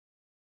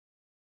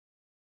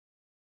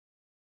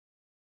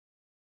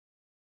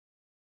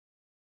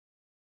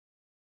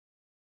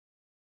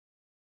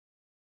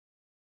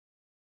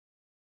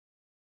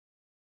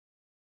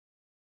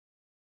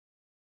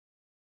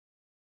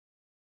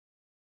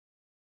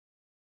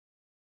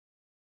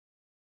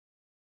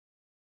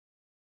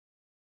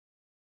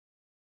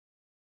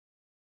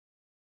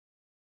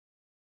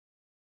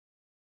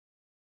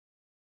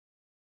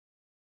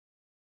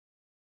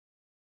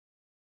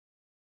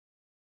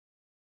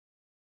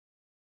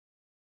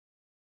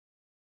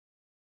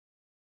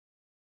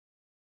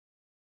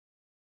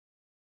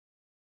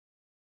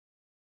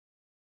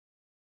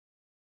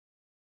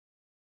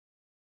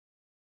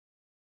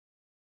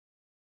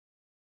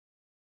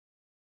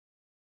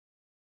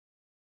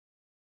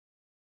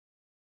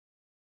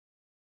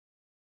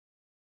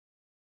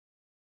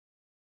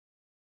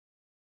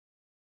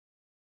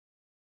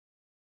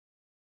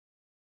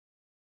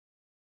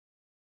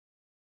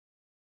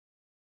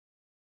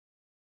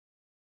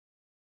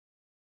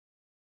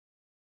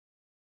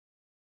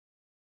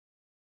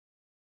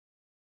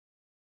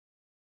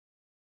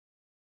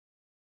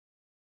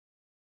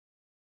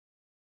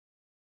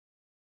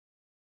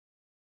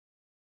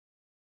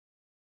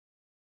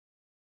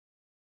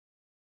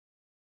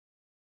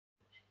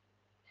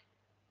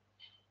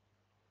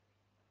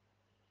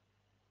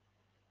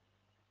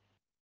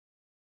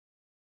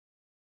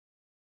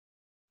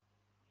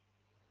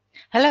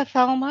Hello,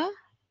 Thelma.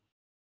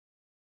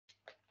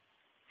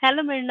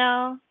 Hello,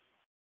 Mirna.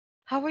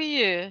 How are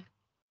you?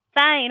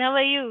 Fine. How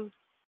are you?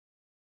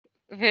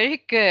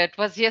 Very good.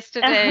 Was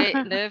yesterday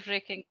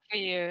nerve-wracking for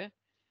you?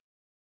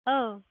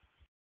 Oh,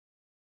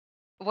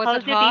 Was it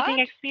how's your teaching hard?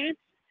 experience?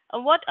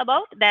 What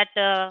about that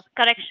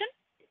correction?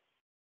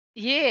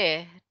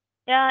 Yeah.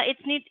 Yeah, it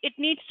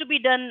needs to be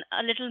done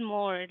a little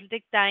more. It'll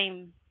take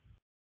time.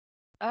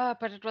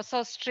 But it was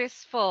so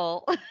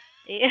stressful.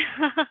 Yeah.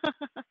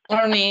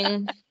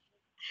 Morning.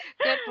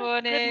 Good Good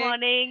morning.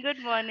 morning. Good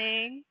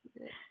morning.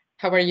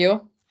 How are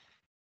you?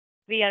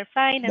 We are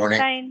fine. I'm Morning.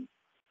 fine.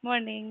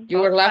 Morning. You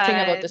Oh, were laughing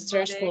about the fine. Morning.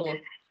 stressful.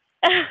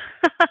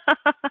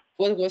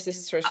 What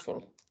was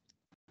stressful?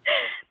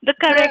 The The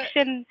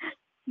correction,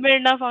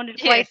 Mirna found it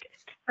quite yes.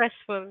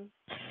 stressful.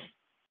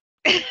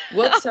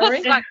 What? I was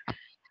Sorry? like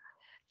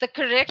the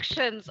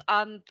corrections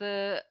on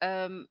the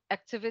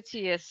activity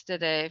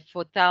yesterday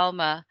for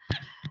Thelma.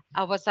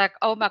 I was like,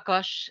 oh my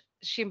gosh,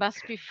 she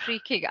must be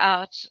freaking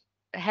out,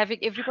 having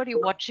everybody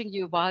watching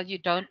you while you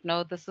don't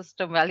know the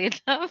system well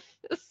enough.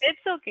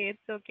 It's okay.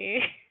 It's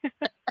okay.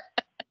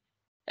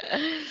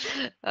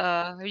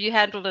 You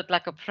handled it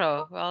like a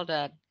pro. Well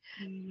done.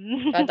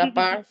 But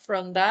apart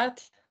from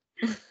that,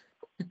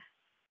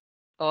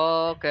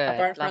 Oh, good.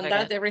 apart from Loving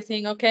that, it.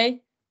 everything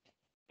okay?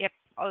 Yep.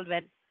 All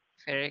well.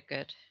 Very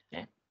good.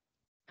 Yeah.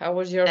 How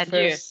was your And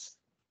you? first?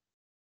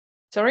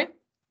 Sorry?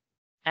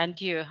 And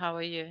you? How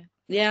are you?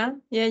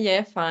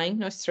 Yeah, fine.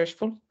 No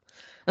stressful.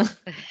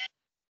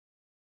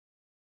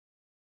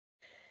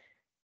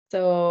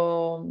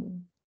 So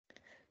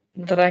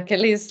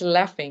Raquel is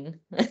laughing.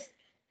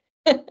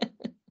 I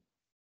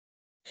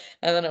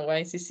don't know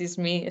why she sees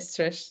me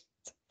stressed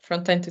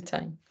from time to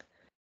time.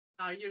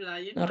 Are you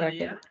lying, No,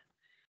 Raquel.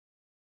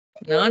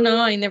 Maria?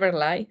 No, I never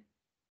lie.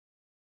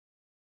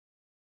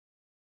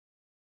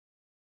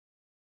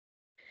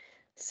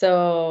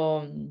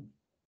 So,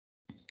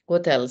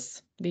 what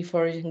else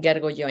before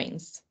Gergo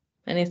joins?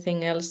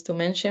 Anything else to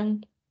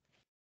mention?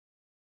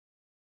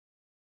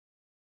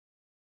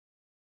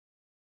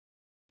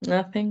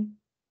 Nothing?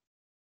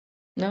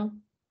 No?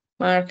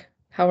 Mark,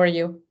 how are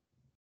you?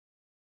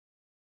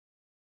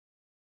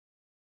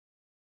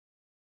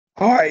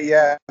 Hi,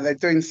 yeah, they're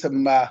doing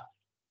some.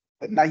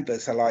 The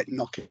neighbours are like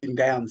knocking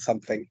down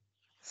something,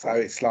 so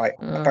it's like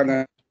I don't Uh,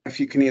 know if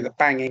you can hear the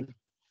banging.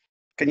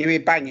 Can you hear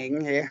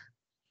banging here?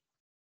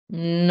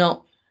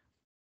 no.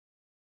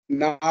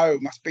 No,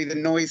 must be the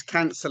noise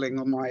cancelling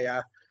on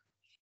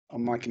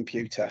my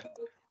computer.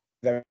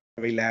 Very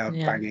loud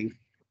Yeah. banging.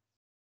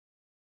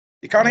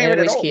 You can't hear it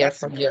Gergo at is all. here That's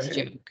from your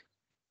impressive. joke.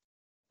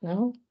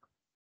 No?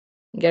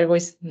 Gergo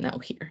is now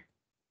here.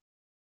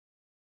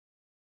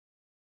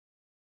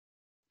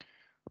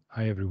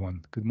 Hi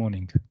everyone. Good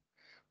morning.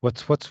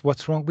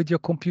 What's wrong with your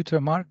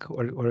computer, Mark?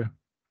 Or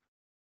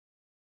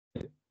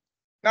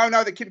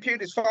No, the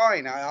computer's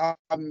fine.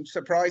 I'm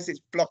surprised it's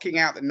blocking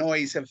out the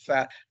noise of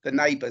the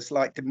neighbours,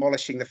 like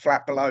demolishing the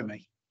flat below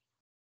me.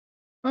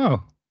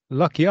 oh,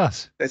 lucky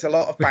us. There's a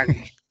lot of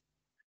banging,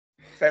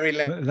 very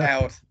That,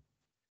 loud.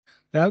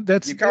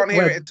 that's You can't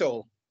hear well, it at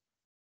all.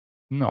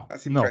 no,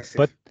 That's no,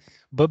 impressive.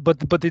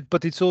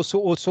 but it's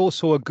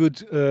also a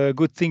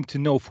good thing to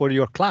know for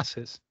your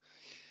classes,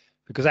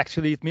 because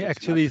actually Good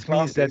to know for it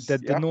means that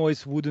classes. the Yeah.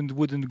 noise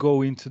wouldn't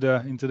go into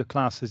the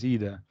classes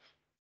either.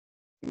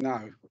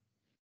 No.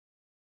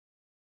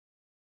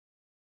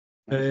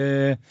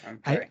 Uh,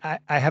 Okay.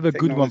 I have a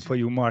good one Technology. for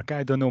you, Mark.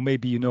 I don't know,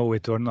 maybe you know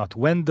it or not.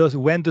 When does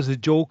a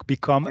joke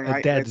become All a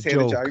right. Let's dead hear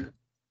the joke? joke.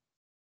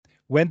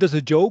 When does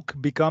a joke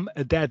become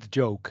a dead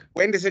joke?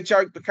 When does a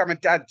joke become a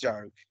dad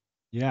joke?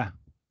 Yeah,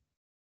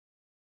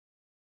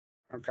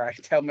 Okay.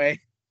 Tell me.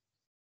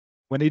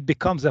 when it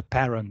becomes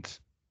apparent.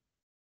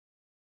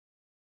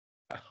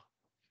 I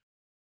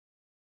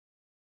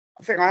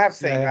think I have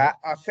seen Yeah, that.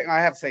 I think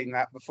I have seen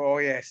that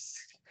before. Yes.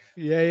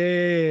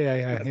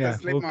 yeah. That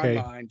slipped my Okay.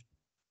 mind.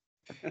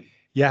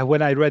 Yeah,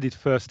 when I read it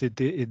first, it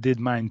did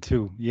mine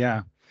too.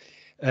 Yeah.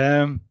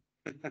 Um,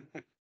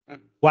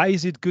 why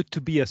is it good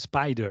to be a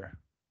spider?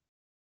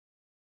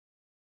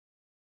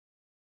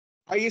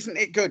 Oh, isn't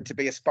it good to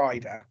be a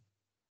spider?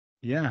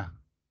 Yeah.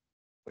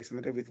 It's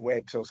something to do with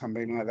webs or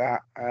something like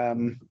that.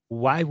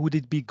 Why would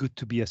it be good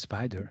to be a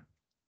spider?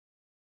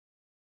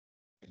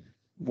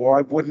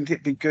 Why wouldn't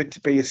it be good to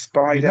be a You know,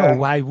 spider?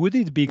 why would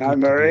it be No,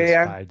 good to be a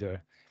Maria.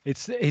 spider?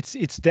 It's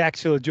the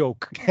actual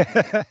joke.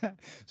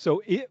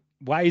 So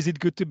why is it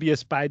good to be a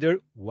spider?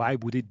 Why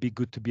would it be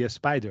good to be a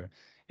spider?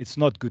 It's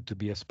not good to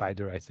be a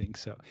spider, I think.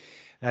 So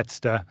that's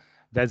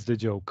the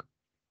joke.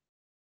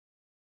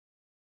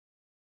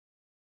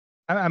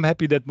 I'm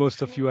happy that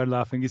most of you are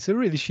laughing. It's a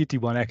really shitty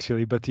one,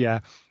 actually, but yeah.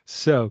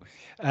 So,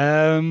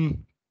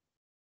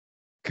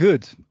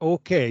 good.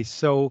 Okay,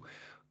 so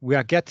we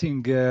are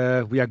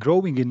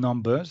growing in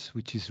numbers,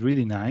 which is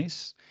really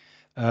nice.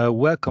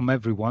 Welcome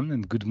everyone,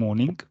 and good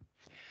morning.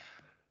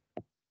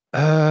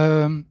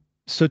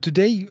 So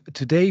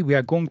today we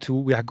are going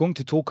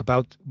to talk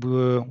about.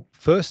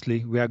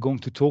 Firstly, we are going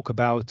to talk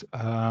about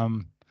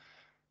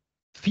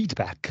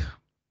feedback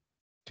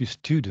to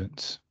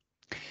students.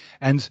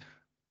 And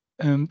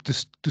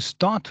to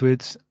start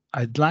with,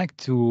 I'd like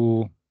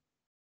to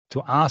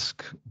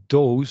ask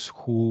those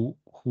who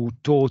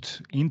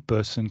taught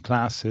in-person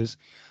classes,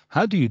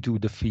 how do you do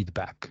the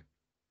feedback?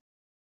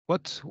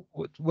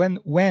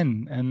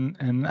 When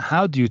and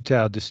how do you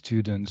tell the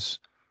students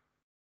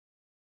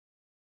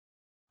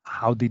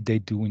how did they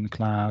do in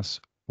class?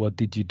 What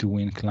did you do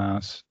in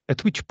class?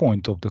 At which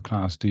point of the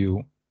class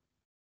do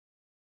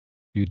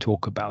you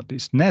talk about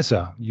this?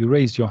 Neza, you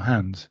raised your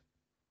hand.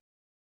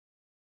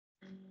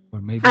 Or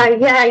maybe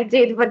Yeah, I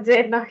did, but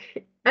then not.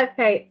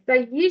 Okay, so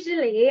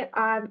usually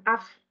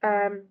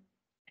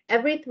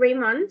every 3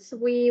 months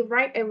we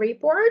write a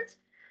report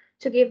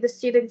to give the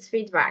students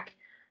feedback.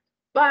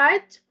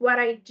 But what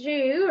I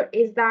do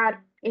is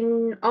that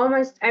in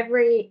almost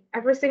every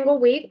single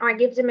week, I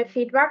give them a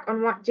feedback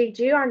on what did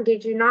you and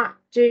did you not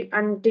do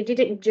and did you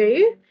didn't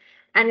do,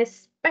 and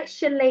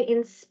especially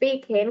in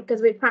speaking,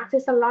 because we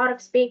practice a lot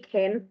of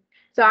speaking.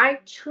 So I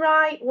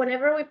try,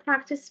 whenever we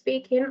practice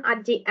speaking,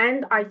 at the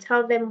end, I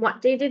tell them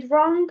what they did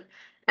wrong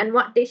and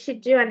what they should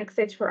do and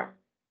etc.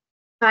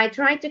 So I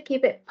try to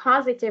keep it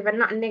positive and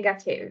not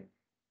negative.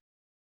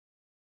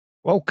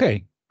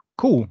 okay,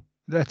 cool.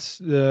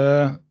 That's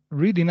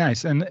really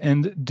nice.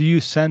 And do you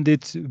send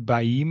it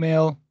by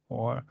email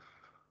or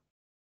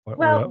a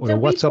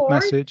WhatsApp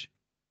message?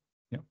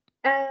 Yeah.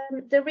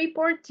 The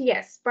report,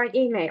 yes, by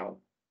email.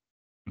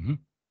 Mm-hmm.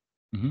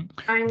 Mm-hmm.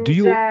 And do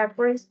you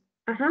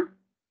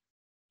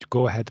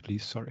go ahead,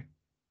 please? Sorry.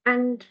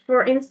 And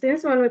for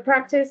instance, when we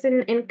practice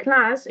in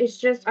class, it's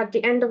just at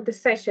the end of the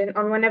session,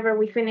 on whenever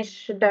we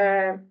finish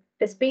the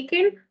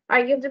speaking,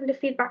 I give them the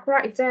feedback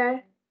right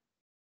there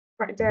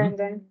and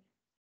then.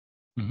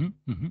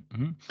 Mm-hmm, mm-hmm,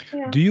 mm-hmm.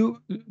 Yeah.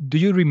 Do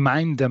you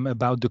remind them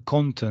about the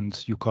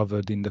content you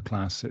covered in the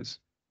classes?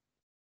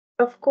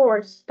 Of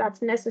course,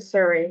 that's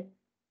necessary.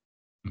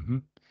 Mm-hmm.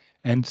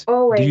 And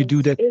always, do you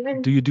do that?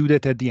 Even... Do you do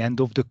that at the end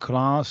of the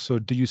class, or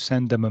do you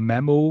send them a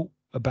memo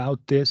about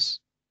this?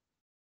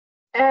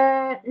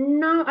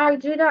 No, I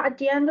do that at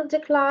the end of the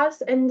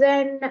class, and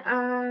then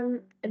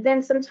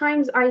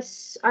sometimes I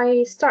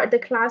start the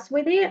class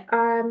with it,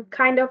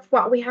 kind of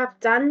what we have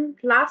done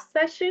last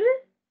session.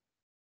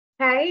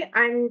 Okay,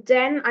 and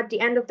then at the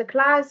end of the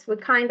class, we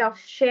kind of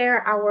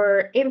share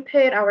our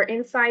input, our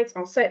insights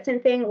on certain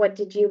things. What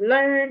did you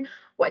learn?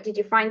 What did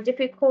you find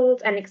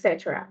difficult, and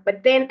etc.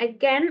 But then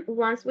again,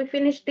 once we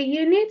finish the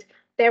unit,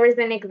 there is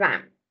an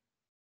exam.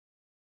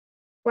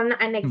 Well,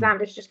 not an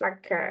exam, it's just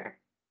like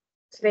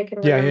so they can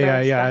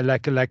remember. Yeah,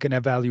 like an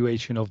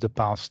evaluation of the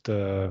past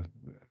 3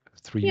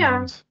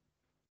 months.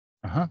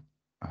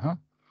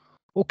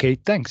 Okay,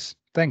 thanks,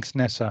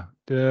 Nessa.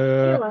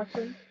 You're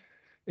welcome.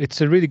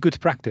 It's a really good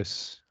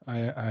practice,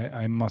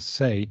 I must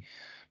say.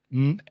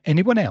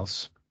 Anyone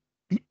else?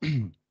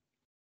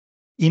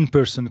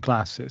 In-person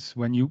classes.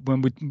 When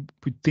we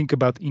think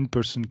about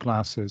in-person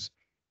classes,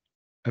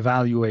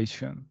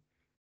 evaluation,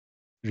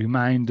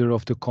 reminder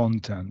of the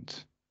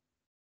content.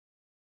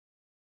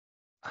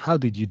 How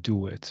did you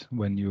do it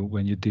when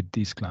you did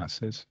these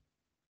classes?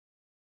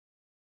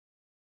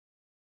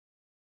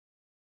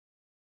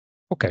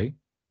 Okay,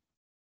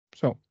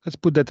 so let's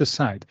put that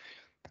aside.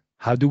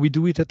 How do we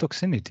do it at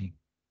Oxinity?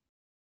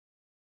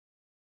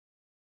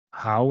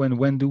 How and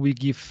when do we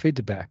give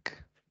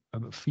feedback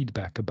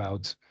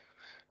about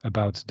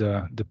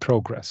the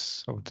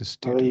progress of the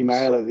students? An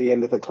email at the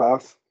end of the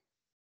class.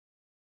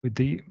 With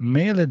the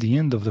mail at the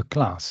end of the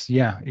class,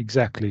 yeah,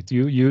 exactly.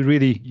 You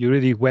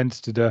really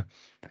went to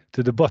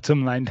the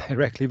bottom line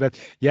directly, but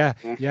yeah,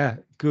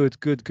 good.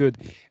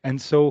 And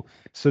so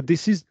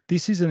this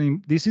is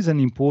an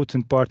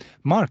important part.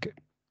 Mark,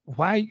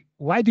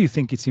 why do you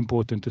think it's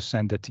important to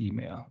send that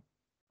email?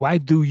 Why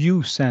do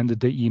you send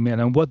the email,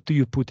 and what do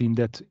you put in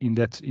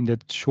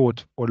that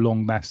short or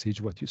long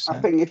message? What you send?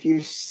 I think if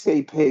you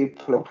see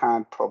people have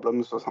had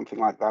problems or something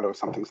like that, or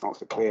something's not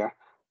so clear,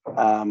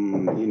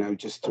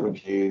 just to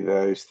review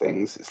those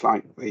things. It's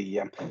like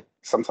the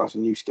sometimes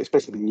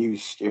especially new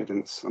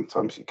students,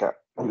 sometimes you get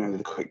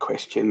the quick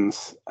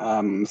questions.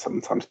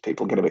 Sometimes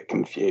people get a bit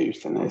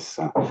confused, and there's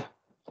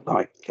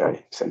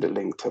send a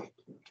link to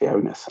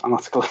Fiona's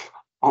article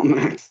on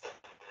this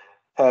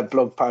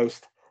blog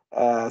post,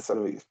 sort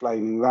of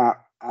explaining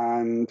that.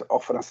 And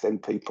often I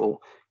send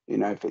people,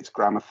 if it's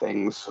grammar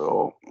things,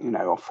 or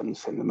often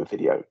send them a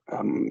video.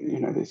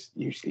 There's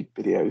usually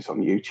videos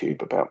on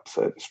YouTube about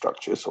certain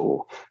structures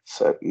or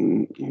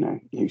certain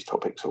news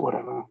topics or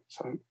whatever.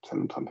 So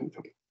send them something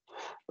that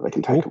they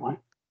can take away.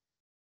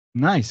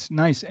 Nice.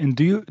 And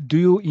do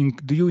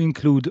you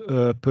include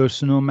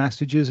personal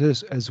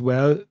messages as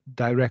well,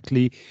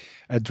 directly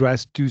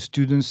addressed to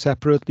students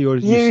separately, or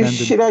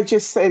I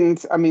just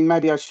send? I mean,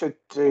 maybe I should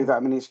do that. I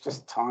mean, it's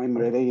just time,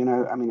 really.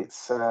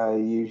 It's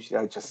usually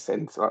I just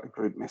send like a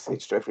group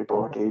message to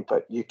everybody,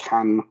 but you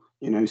can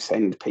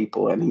send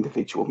people an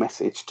individual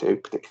message to a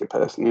particular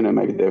person.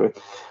 Maybe there were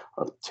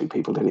 2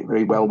 people did it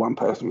very well, one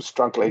person was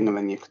struggling, and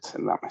then you could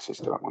send that message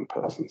to that one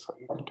person. So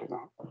you can do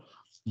that.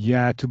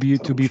 Yeah, to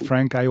be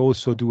frank, I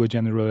also do a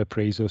general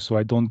appraisal, so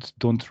I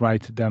don't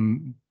write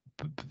them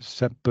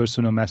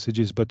personal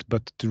messages, but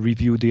to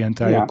review the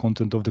entire Yeah.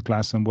 content of the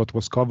class and what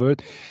was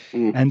covered.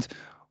 Mm. And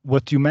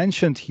what you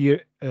mentioned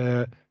here,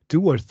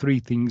 2 or 3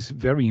 things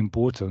very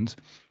important,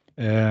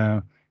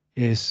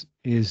 is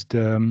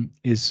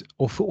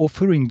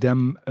offering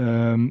them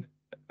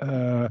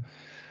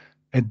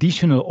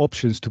additional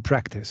options to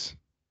practice.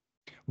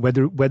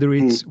 Whether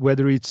it's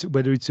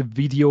a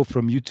video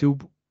from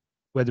YouTube,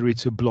 whether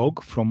it's a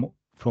blog from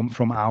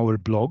our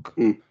blog,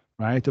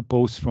 right? A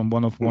post from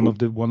one of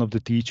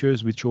the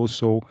teachers, which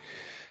also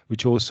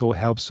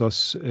helps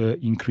us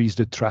increase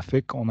the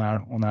traffic on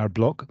our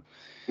blog.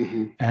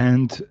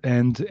 And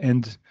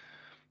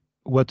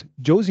what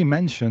Josie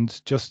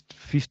mentioned just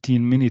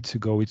 15 minutes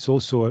ago, it's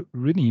also a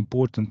really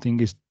important thing,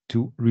 is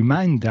to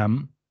remind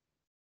them.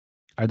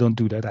 I don't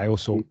do that. I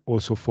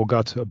also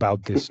forgot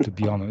about this, to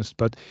be honest,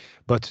 but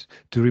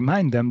to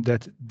remind them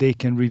that they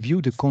can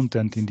review the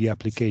content in the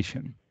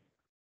application.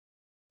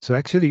 So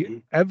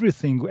actually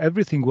everything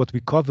what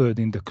we covered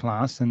in the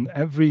class, and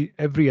every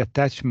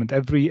attachment,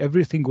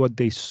 everything what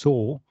they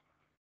saw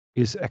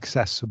is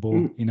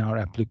accessible in our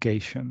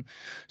application.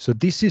 So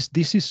this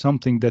is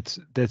something that's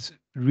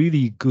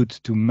really good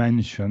to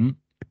mention.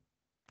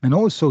 And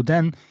also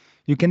then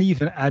you can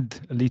even add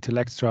a little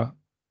extra,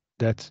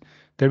 that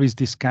there is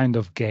this kind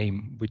of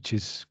game which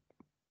is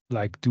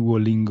like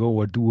Duolingo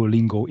or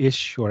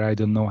Duolingo-ish, or I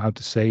don't know how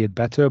to say it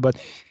better, but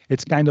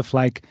it's kind of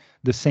like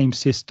the same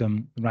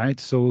system, right?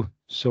 So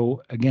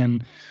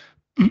again,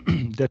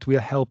 that will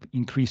help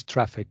increase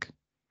traffic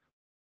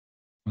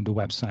on the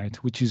website,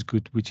 which is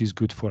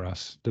good for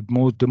us. The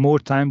more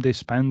time they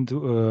spend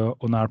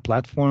on our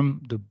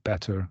platform, the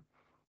better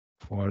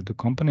for the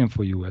company and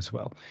for you as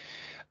well.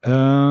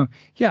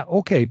 Yeah,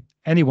 okay.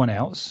 Anyone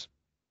else?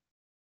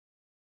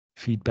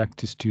 Feedback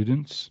to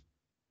students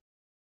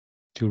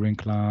during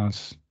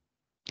class.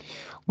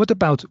 What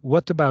about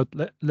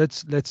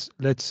let's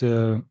let's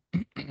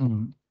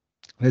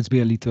be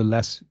a little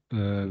less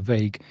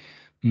vague.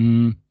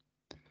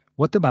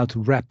 What about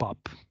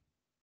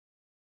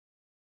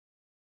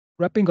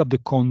wrapping up the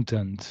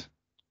content?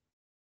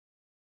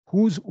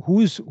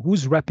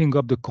 Who's wrapping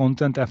up the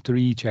content after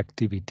each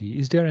activity?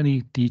 Is there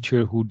any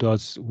teacher who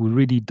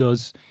really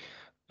does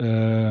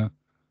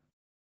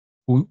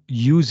who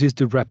uses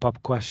the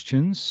wrap-up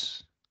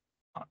questions?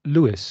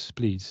 Lewis,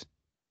 please.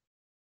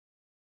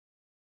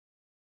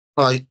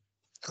 Well,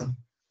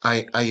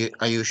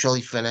 I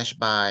usually finish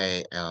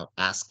by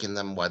asking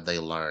them what they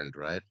learned,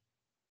 right?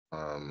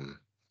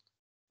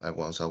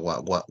 So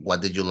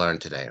what did you learn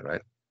today,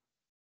 right?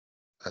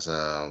 As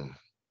a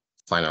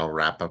final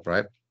wrap-up,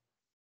 right?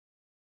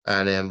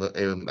 And then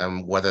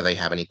whether they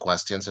have any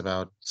questions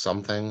about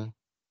something.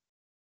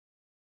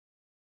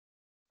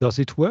 Does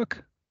it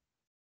work?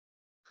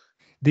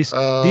 This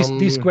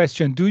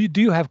question, do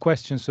you have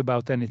questions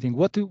about anything?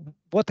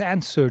 What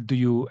answer do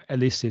you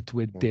elicit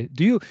with this?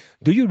 Do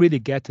you really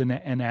get an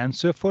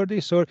answer for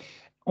this, or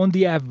on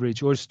the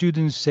average, or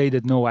students say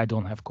that no, I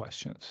don't have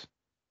questions?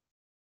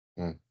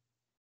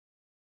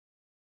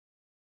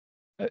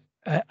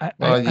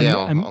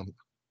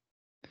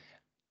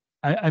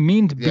 I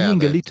mean,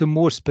 being a little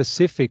more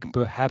specific,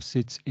 perhaps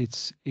it's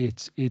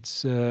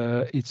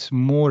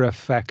more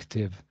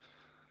effective,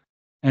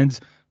 and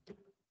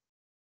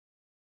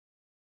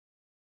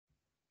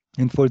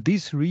for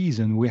this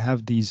reason we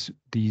have these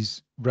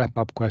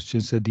wrap-up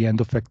questions at the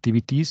end of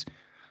activities.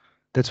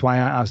 That's why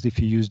I asked if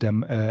you use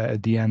them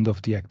at the end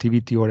of the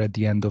activity or at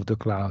the end of the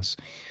class.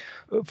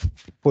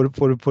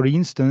 For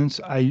instance,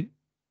 I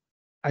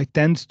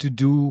tend to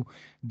do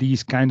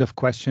these kind of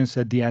questions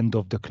at the end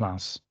of the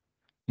class,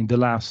 in the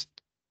last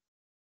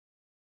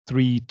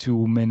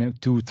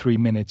 2-3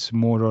 minutes,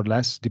 more or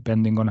less,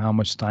 depending on how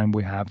much time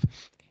we have,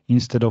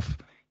 instead of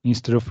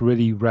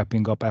really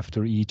wrapping up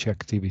after each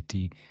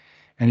activity.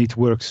 And it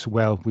works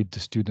well with the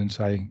students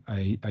I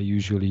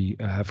usually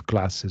have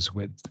classes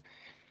with.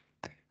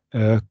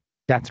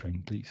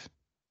 Catherine, please.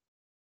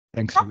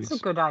 Thanks, That's Louise. a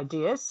good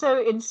idea. So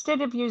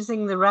instead of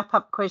using the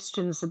wrap-up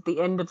questions at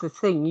the end of the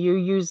thing, you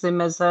use them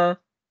as a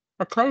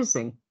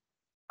closing.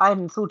 I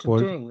hadn't thought of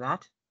doing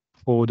that.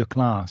 For the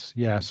class,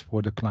 yes,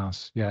 for the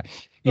class, yeah.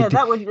 Yeah,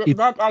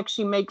 that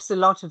actually makes a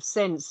lot of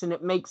sense, and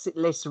it makes it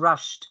less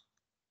rushed.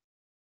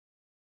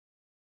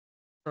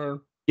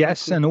 So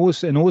yes, and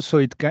also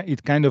it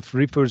kind of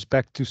refers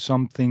back to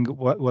something.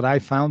 What I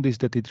found is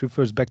that it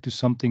refers back to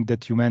something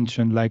that you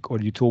mentioned, or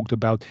you talked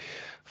about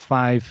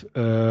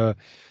 5-10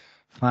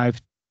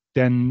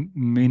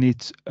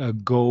 minutes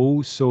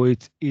ago. So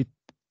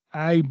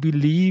I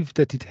believe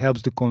that it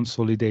helps the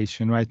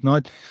consolidation, right?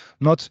 Not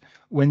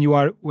when you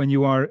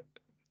are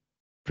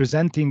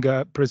presenting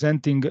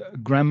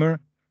grammar,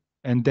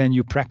 and then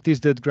you practice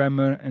that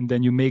grammar, and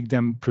then you make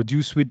them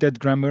produce with that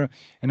grammar,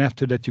 and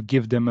after that you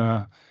give them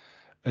a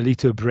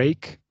little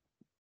break,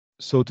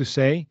 so to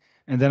say,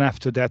 and then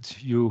after that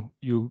you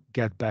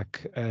get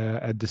back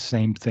at the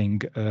same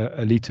thing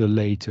a little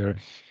later,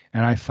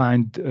 and I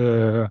find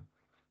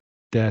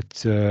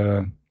that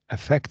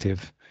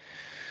effective.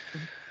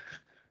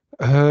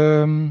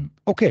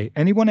 Okay,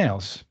 anyone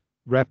else?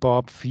 wrap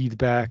up,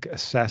 feedback,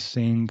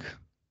 assessing,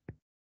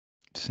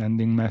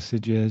 sending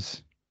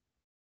messages.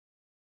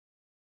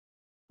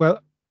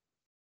 Well,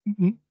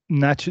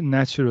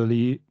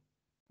 naturally,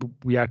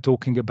 we are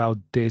talking about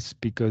this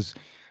because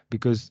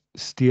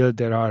still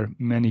there are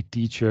many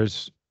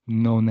teachers,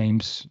 no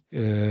names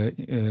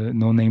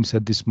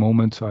at this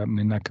moment. So I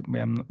mean, like,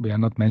 we are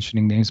not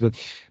mentioning names, but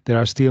there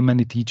are still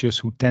many teachers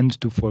who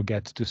tend to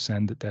forget to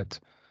send that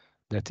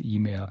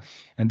email,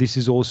 and this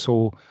is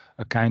also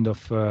a kind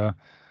of.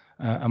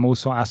 I'm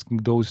also asking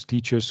those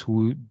teachers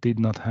who did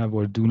not have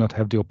or do not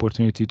have the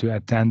opportunity to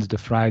attend the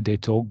Friday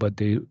talk, but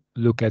they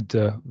look at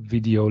the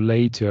video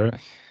later,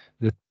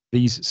 that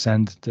please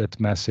send that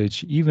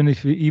message, even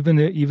if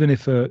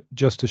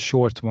just a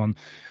short one.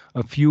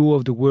 A few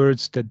of the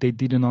words that they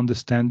didn't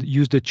understand,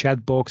 use the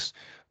chat box.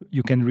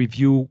 You can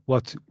review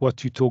what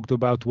you talked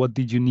about, what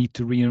did you need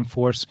to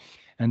reinforce,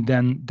 and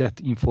then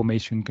that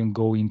information can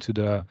go into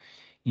the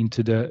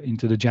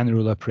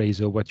general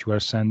appraisal what you are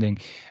sending.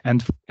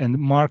 And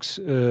Mark's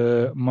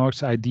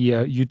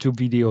idea, YouTube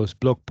videos,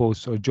 blog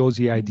posts, or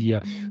Josie's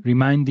idea,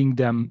 reminding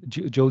them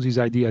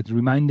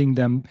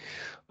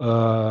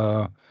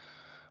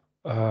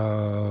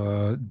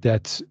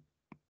that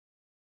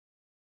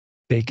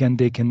they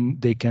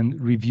can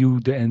review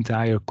the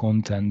entire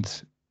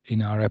content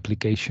in our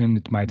application.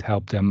 It might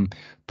help them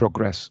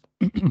progress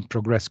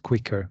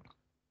quicker,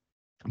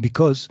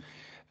 because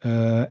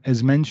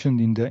as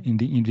mentioned in the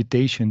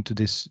invitation to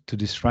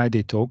this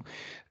Friday talk,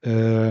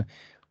 if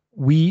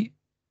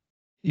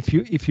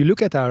you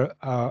look at our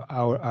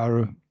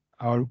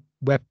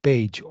web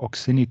page,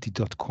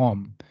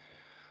 oxinity.com,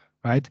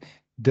 right?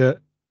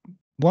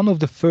 One of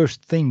the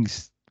first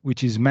things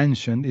which is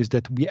mentioned is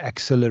that we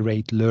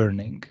accelerate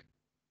learning.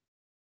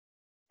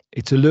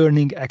 It's a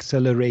learning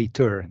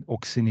accelerator,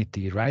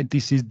 Oxinity, right?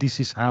 This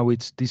is how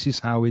it's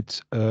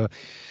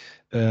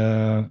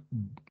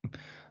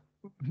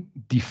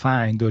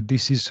defined, or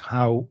this is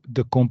how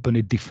the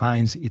company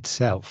defines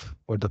itself,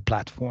 or the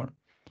platform.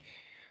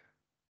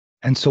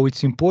 And so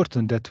it's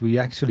important that we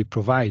actually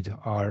provide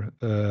our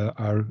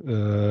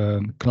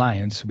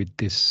clients with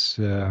this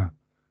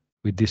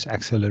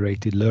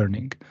accelerated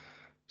learning.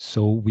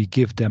 So we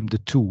give them the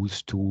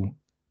tools to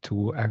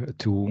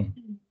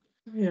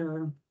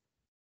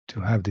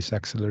have this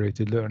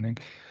accelerated learning.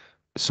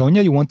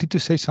 Sonia, you wanted to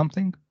say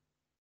something?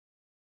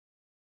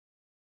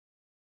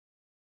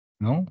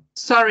 No?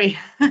 Sorry.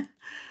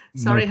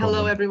 Sorry. No Hello,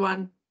 problem.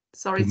 everyone.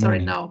 Sorry. Good Sorry.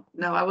 morning.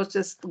 No, I was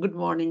just, good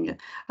morning.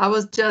 I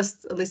was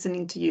just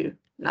listening to you.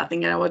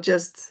 Nothing. I was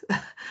just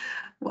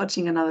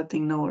watching another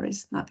thing. No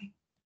worries. Nothing.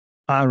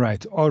 All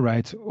right.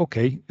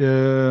 Okay.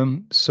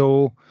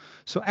 So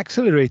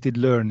accelerated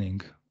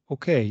learning.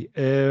 Okay.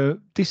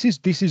 This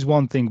is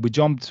one thing. We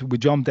jumped to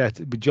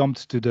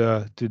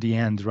the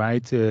end,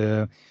 right?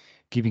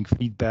 Giving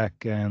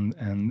feedback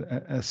and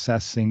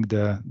assessing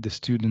the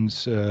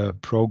students'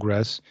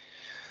 progress.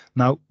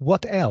 Now,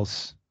 what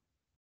else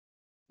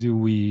do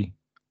we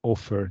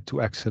offer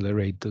to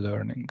accelerate the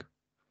learning?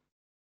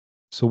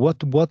 So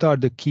what are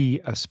the key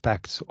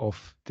aspects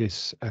of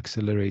this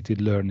accelerated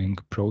learning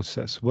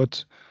process?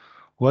 What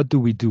do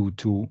we do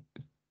to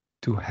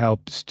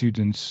help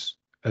students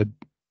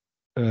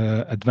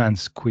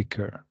advance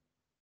quicker?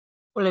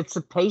 Well, it's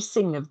the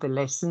pacing of the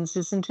lessons,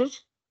 isn't it?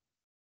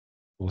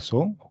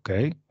 Also,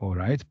 okay, all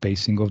right,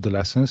 pacing of the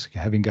lessons,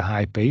 having a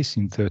high pace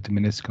in 30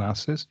 minutes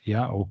classes.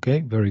 Yeah,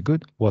 okay, very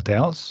good. What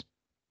else?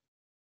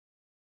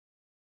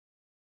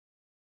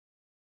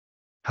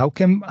 How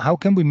can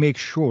we make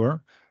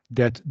sure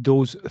that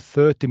those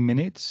 30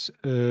 minutes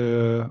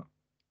are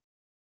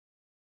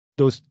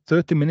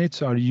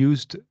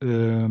used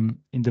in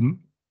the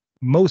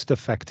most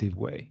effective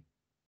way?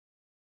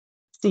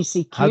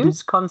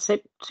 CCQs,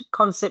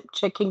 concept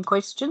checking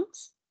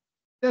questions.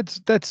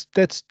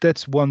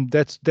 That's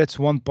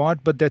one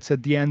part, but that's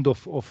at the end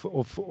of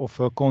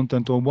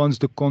content, or once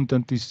the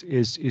content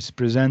is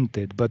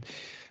presented. But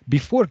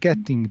before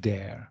getting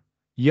there,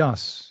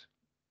 yes.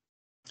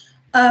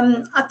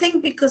 I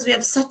think because we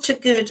have such a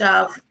good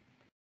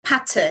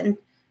pattern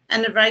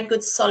and a very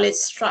good solid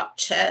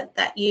structure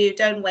that you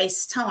don't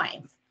waste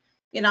time.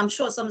 You know, I'm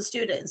sure some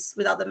students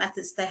with other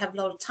methods, they have a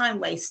lot of time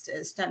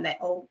wasters, don't they?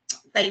 Or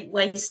they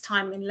waste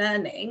time in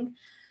learning.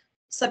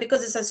 So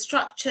because it's a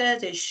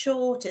structured, it's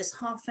short, it's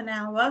half an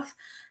hour.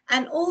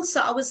 And also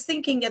I was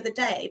thinking the other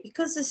day,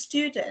 because the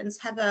students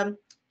have a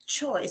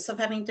choice of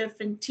having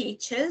different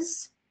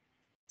teachers,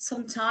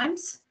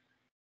 sometimes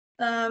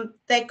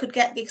they could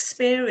get the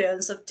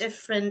experience of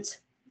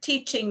different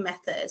teaching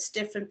methods,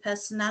 different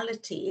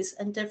personalities,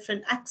 and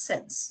different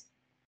accents.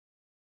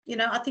 You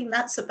know, I think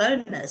that's a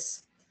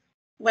bonus.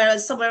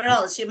 Whereas somewhere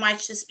else, you might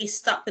just be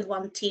stuck with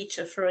one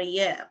teacher for a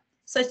year.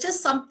 So it's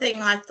just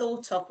something I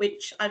thought of,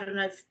 which I don't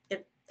know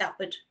if that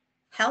would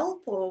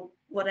help or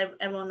whatever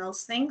everyone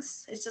else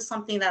thinks. It's just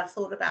something that I've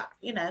thought about,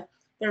 you know,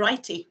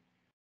 variety.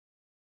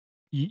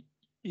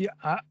 Yeah,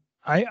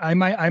 I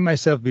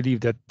myself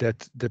believe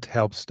that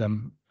helps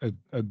them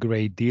a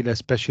great deal,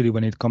 especially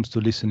when it comes to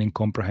listening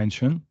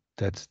comprehension.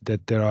 that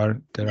there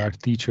are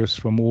teachers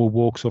from all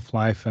walks of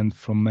life and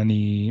from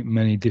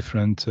many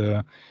different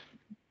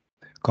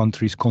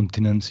countries,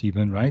 continents,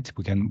 even, right?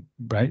 We can,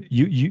 right?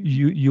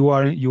 You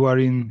are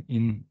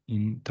in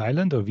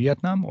Thailand or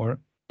Vietnam, or?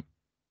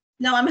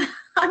 No,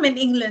 I'm in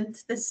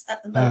England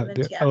at the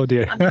moment. Yeah. Oh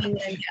dear. I'm in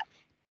England. Yeah.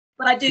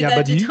 But I do Yeah, go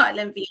but to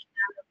Thailand, Vietnam.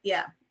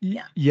 Yeah.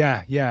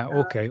 Yeah.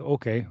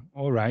 Okay.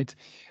 All right.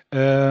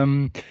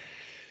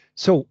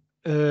 So,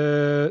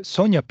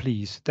 Sonia,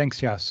 please.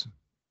 Thanks, Yas.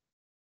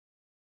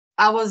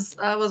 I was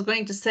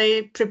going to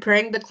say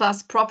preparing the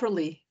class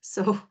properly.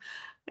 So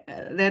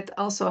that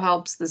also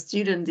helps the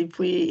student if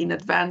we in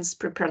advance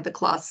prepare the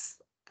class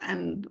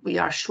and we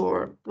are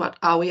sure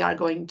how we are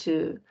going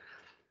to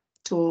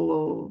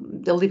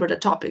deliver the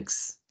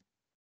topics.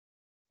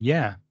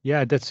 Yeah,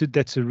 that's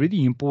a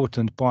really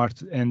important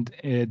part, and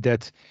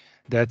that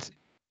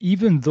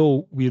even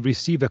though we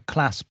receive a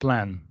class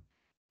plan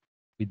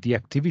with the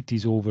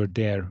activities over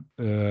there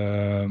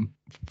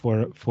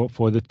for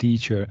the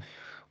teacher,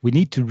 we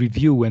need to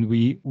review, and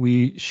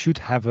we should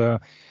have a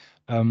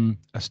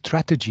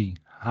strategy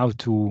how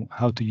to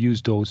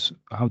use those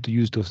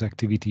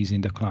activities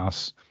in the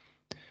class,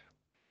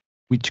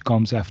 which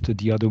comes after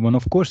the other one.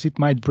 Of course, it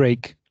might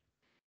break,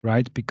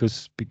 right?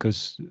 Because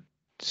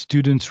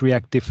students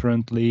react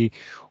differently,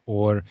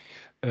 or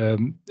a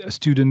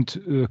student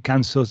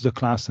cancels the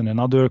class and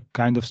another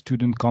kind of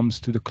student comes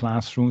to the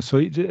classroom.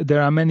 So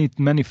there are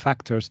many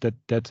factors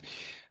that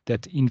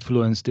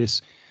influence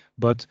this.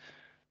 But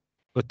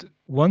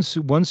once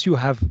you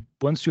have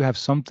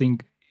something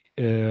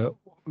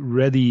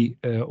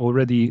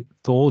already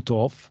thought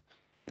of,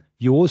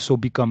 you also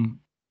become,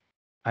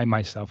 I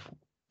myself,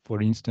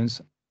 for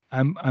instance,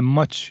 I'm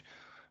much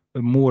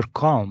more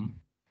calm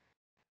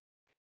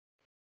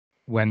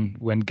when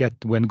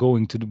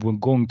going to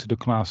the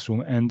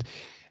classroom,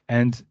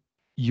 and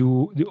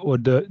you or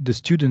the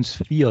students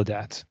feel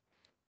that,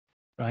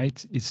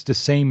 right? It's the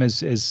same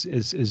as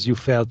you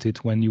felt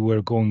it when you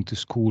were going to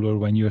school or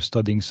when you're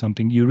studying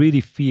something. You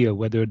really feel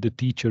whether the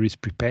teacher is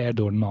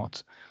prepared or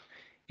not.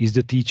 Is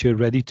the teacher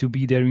ready to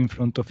be there in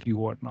front of you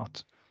or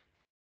not?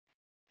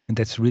 And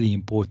that's really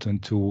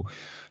important to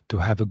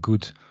have a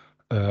good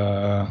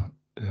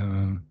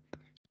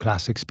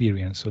class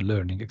experience or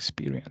learning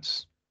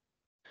experience.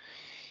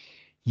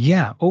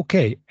 Yeah,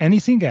 okay.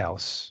 Anything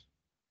else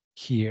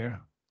here?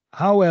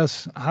 How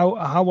else?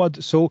 How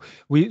what? So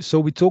we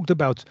talked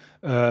about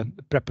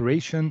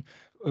preparation,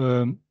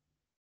 the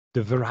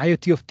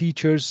variety of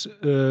teachers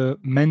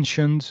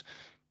mentioned.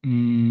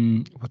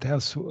 What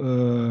else?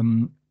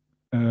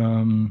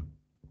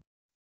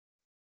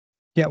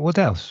 Yeah, what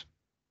else?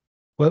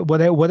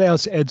 What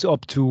else adds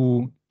up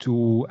to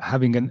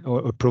having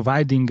or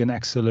providing an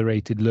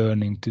accelerated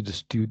learning to the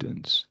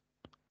students?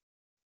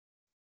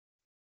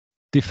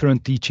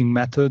 Different teaching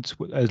methods,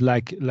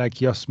 like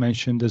Jas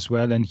mentioned as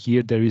well, and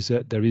here there is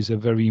a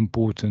very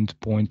important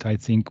point, I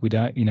think,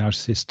 in our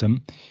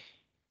system,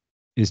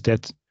 is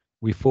that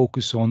we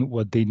focus on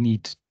what they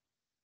need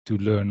to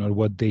learn or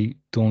what they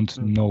don't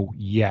know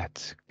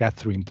yet.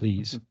 Catherine,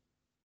 please.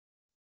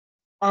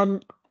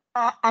 And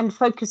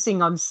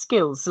focusing on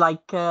skills,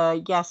 like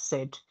Jas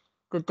said,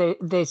 that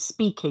they're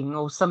speaking,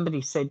 or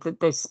somebody said that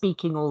they're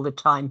speaking all the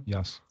time.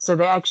 Yes. So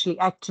they're actually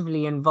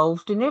actively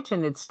involved in it,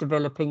 and it's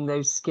developing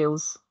those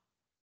skills.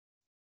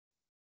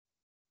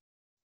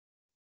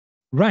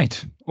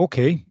 Right.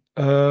 Okay.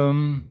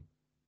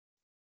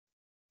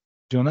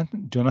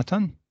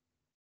 Jonathan?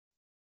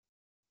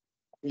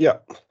 Yeah.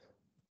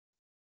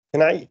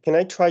 Can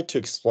I try to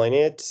explain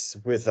it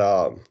with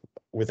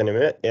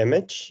an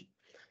image?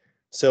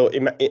 So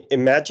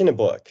imagine a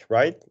book,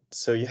 right?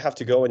 So you have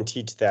to go and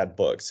teach that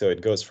book. So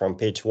it goes from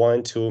page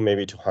 1 to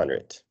maybe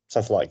 200,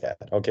 something like that.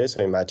 Okay,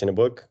 so imagine a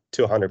book,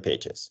 200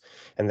 pages.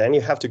 And then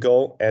you have to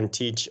go and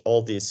teach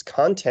all this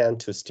content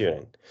to a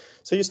student.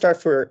 So you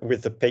start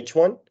with the page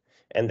 1,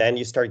 and then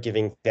you start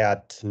giving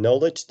that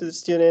knowledge to the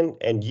student,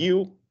 and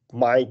you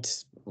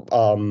might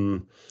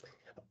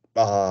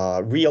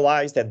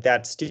realize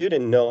that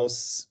student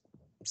knows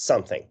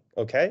something,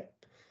 okay?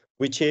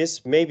 Which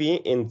is maybe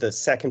in the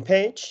second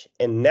page,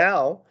 and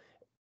now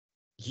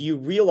you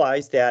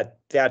realize that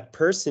that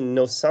person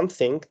knows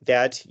something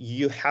that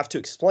you have to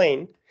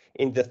explain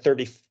in the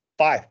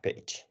 35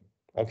 page,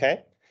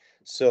 okay?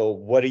 So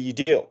what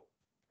do?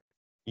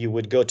 You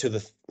would go to the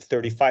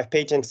 35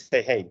 page and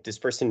say, hey, this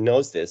person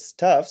knows this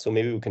stuff, so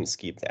maybe we can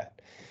skip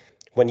that.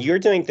 When you're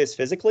doing this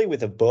physically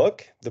with a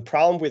book, the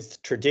problem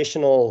with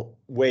traditional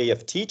way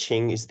of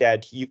teaching is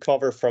that you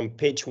cover from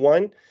page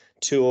 1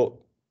 to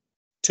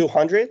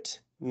 200,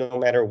 no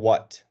matter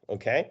what,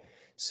 okay?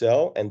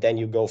 So, and then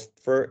you go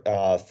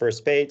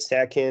first page,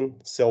 second,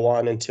 so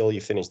on until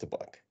you finish the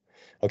book,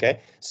 okay?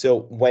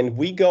 So when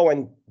we go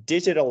and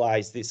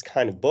digitalize these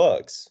kind of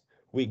books,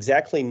 we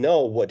exactly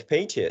know what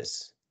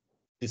pages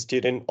the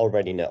student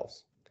already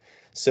knows.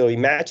 So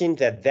imagine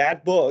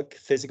that book,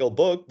 physical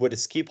book, would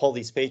skip all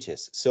these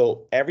pages.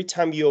 So every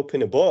time you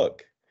open a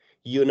book,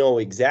 you know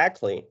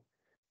exactly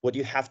what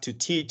you have to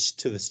teach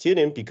to the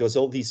student, because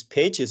all these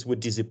pages would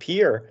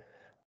disappear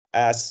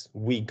as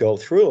we go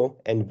through,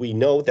 and we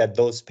know that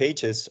those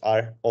pages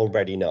are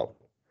already known.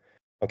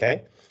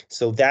 Okay,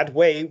 so that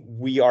way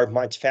we are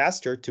much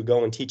faster to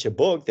go and teach a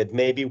book that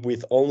maybe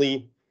with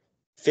only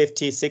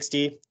 50,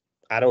 60,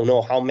 I don't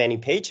know how many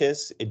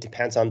pages, it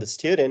depends on the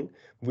student,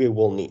 we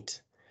will need.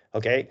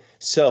 Okay,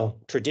 so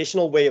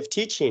traditional way of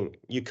teaching,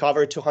 you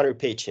cover 200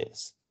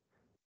 pages.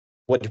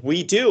 What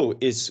we do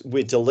is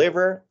we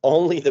deliver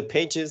only the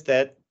pages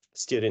that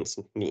students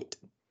need.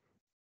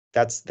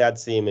 That's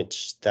the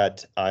image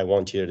that I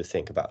want you to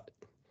think about.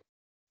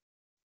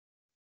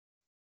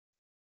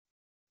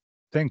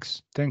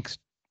 Thanks.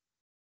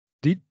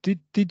 Did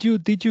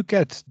you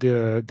get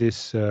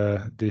this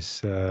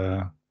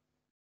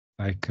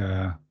like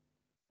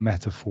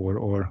metaphor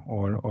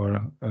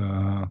or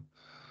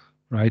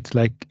right?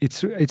 Like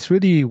it's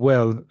really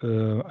well.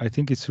 I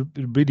think it's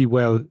really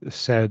well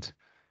said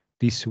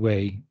this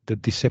way. The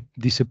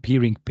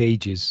disappearing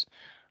pages,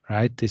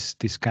 right?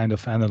 This kind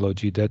of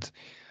analogy that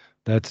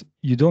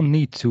we don't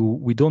need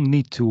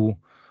to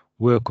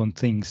work on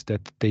things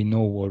that they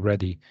know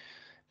already.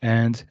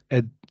 And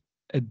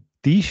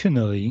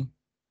additionally,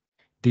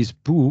 this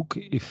book,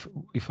 if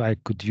I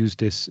could use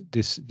this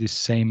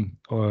same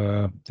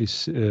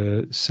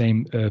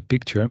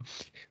picture,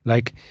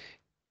 like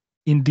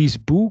in this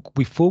book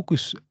we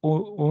focus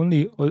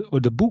only, or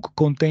the book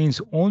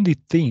contains only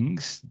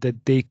things that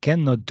they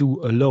cannot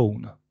do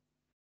alone.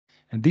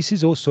 And this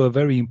is also a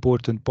very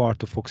important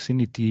part of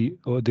Oxinity,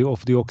 or the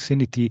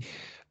Oxinity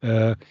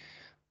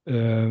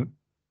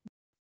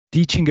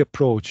teaching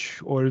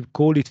approach, or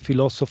call it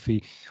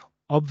philosophy.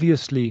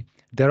 Obviously,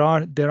 there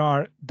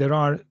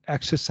are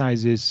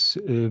exercises,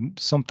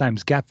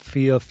 sometimes gap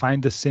fill,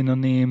 find the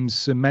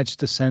synonyms, match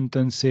the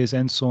sentences,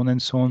 and so on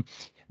and so on.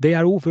 They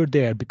are over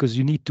there because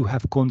you need to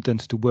have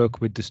content to work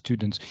with the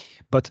students.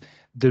 But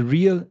the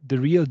real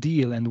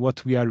deal, and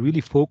what we are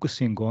really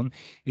focusing on,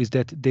 is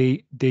that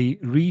they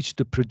reach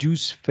the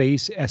produce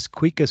phase as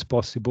quick as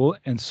possible,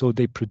 and so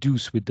they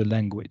produce with the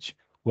language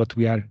what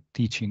we are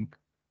teaching,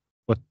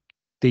 what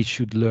they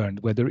should learn,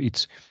 whether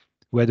it's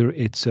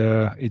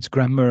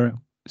grammar,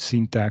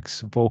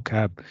 syntax,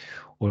 vocab,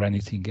 or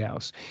anything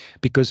else,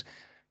 because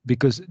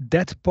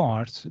that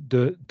part,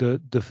 the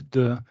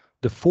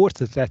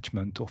fourth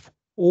attachment of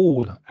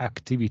all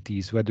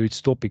activities, whether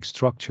it's topic,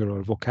 structure,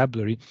 or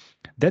vocabulary,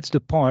 that's the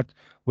part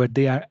where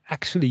they are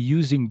actually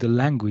using the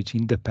language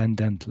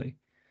independently.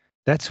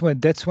 That's when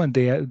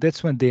they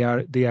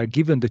are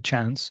given the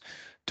chance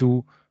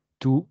to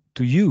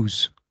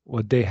use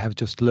what they have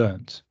just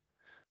learned.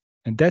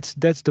 And that's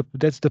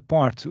the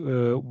part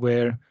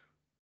where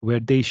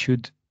they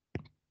should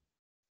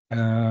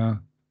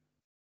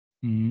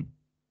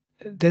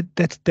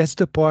that's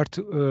the part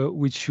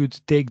which should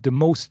take the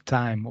most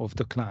time of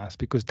the class,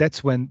 because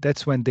that's when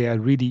they are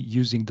really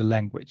using the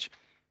language,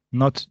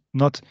 not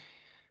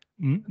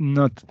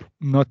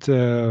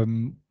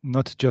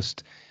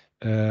just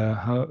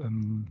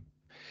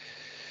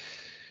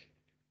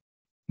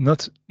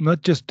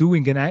not just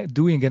doing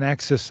an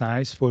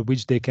exercise for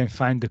which they can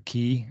find the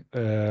key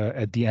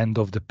at the end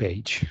of the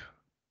page.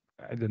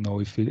 I don't know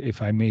if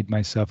I made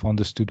myself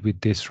understood with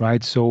this,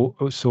 right? So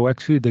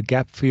actually the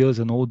gap fills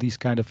and all these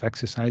kind of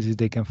exercises,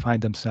 they can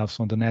find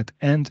themselves on the net.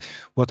 And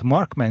what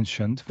Mark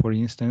mentioned, for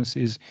instance,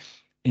 is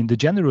in the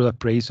general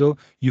appraisal,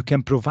 you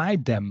can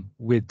provide them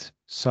with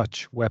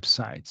such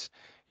websites.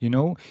 You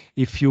know,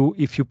 if you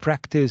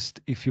practiced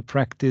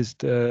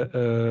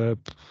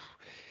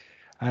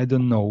I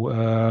don't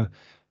know,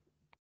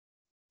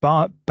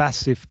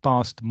 passive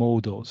past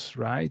modals,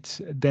 right?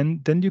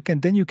 Then you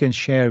can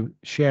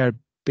share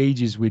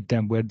pages with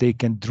them where they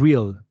can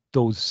drill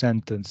those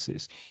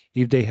sentences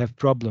if they have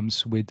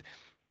problems with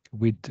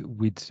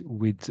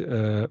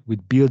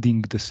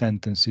building the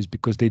sentences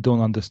because they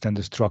don't understand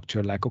the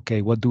structure. Like,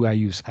 okay, what do I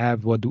use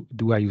have? What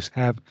do I use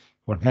have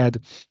or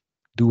had?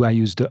 Do I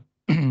use the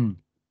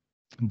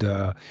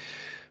the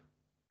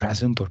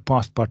present or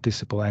past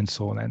participle, and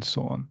so on and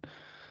so on.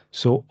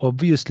 So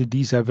obviously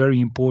these are very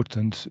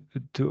important.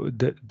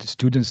 The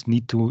students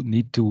need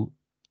to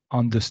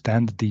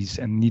understand these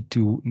and need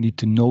to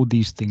know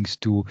these things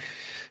to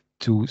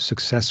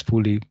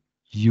successfully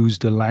use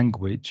the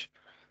language.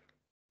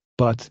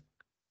 But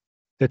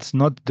that's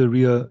not the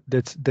real.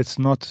 That's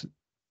not.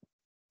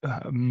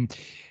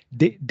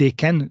 They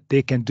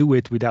can do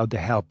it without the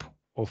help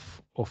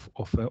of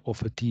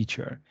a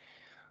teacher.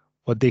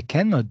 What they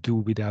cannot do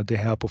without the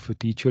help of a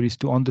teacher is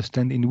to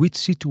understand in which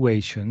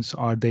situations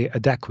are they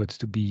adequate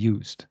to be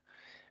used,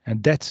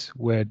 and that's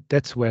where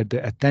the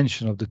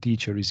attention of the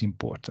teacher is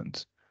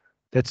important.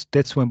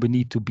 That's when we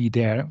need to be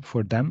there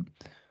for them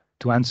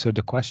to answer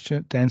their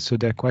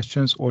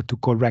questions or to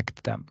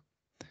correct them.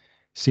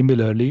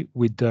 Similarly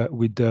with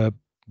the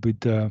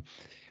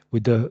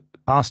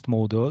past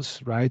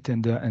modals, right,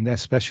 and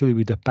especially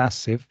with the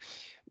passive.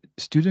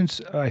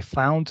 Students, I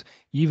found,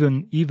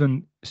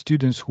 even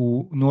students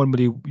who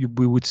normally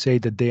we would say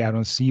that they are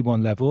on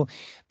C1 level,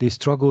 they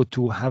struggle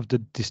to have the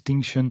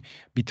distinction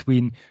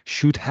between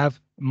should have,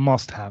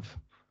 must have,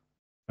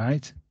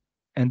 right?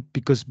 and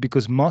because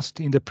must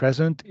in the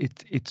present,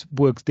 it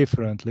works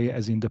differently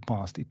as in the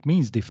past. It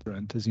means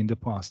different as in the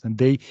past,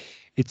 and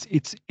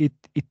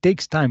it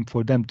takes time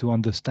for them to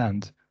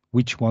understand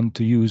which one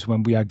to use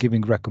when we are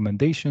giving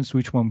recommendations,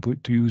 which one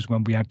to use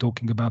when we are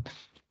talking about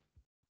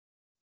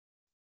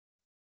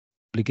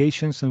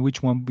obligations, and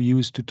which one we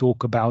use to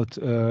talk about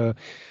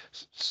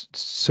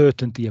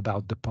certainty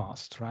about the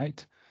past,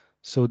 right?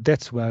 So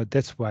that's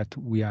what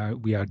we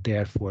are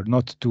there for,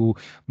 not to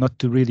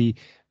really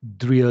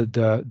drill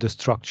the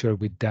structure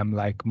with them,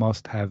 like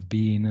must have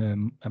been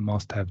and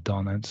must have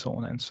done, and so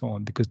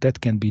on, because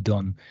that can be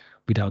done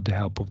without the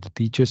help of the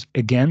teachers.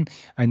 Again,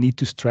 I need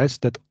to stress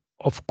that,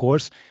 of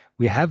course,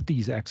 we have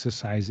these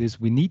exercises.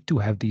 We need to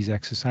have these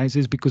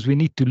exercises because we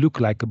need to look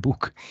like a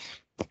book,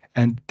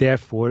 and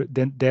therefore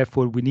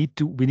we need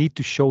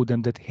to show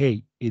them that,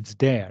 hey, it's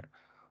there.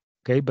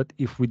 Okay, but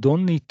if we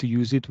don't need to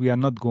use it, we are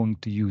not going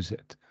to use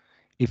it.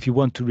 If you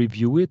want to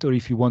review it, or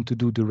if you want to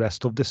do the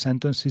rest of the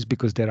sentences,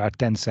 because there are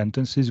 10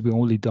 sentences, we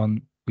only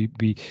did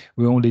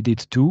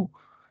 2.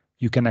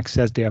 You can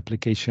access the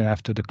application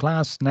after the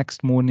class,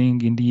 next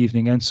morning, in the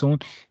evening, and so on,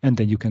 and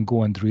then you can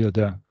go and drill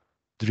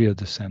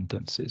the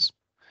sentences.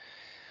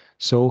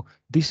 So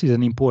this is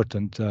an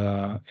important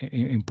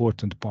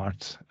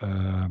part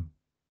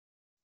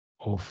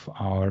of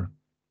our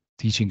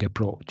teaching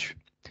approach.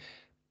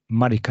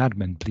 Mari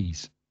Carmen,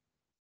 please.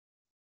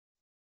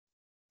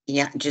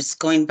 Yeah, just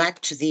going back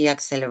to the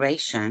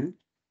acceleration,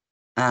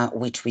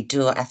 which we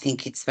do, I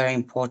think it's very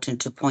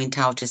important to point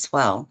out as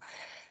well,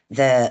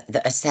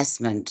 the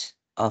assessment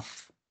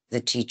of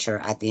the teacher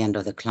at the end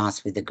of the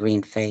class with the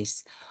green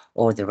face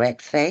or the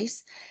red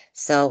face.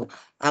 So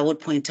I would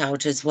point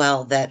out as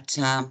well that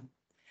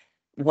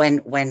when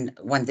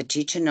the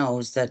teacher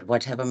knows that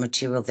whatever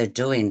material they're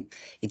doing,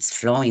 it's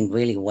flowing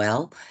really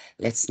well,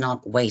 let's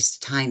not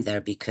waste time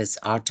there, because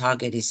our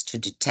target is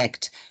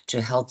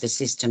to help the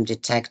system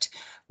detect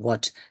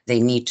what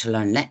they need to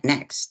learn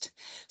next.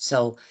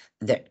 So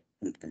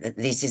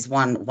this is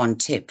one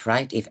tip,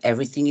 right? If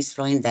everything is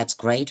flowing, that's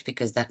great,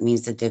 because that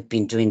means that they've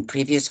been doing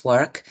previous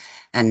work,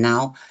 and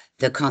now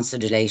the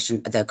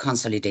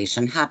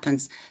consolidation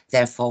happens.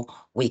 Therefore,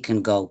 we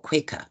can go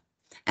quicker.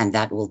 And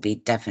that will be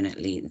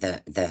definitely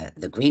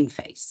the green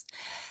phase.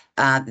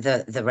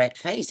 The red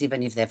phase,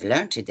 even if they've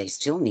learned it, they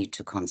still need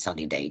to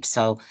consolidate.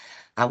 So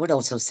I would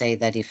also say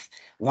that if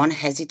one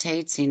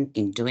hesitates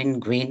in doing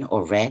green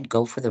or red,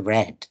 go for the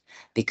red,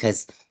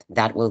 because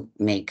that will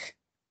make,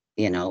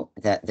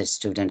 the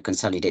student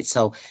consolidate.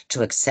 So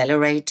to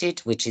accelerate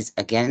it, which is,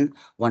 again,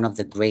 one of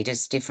the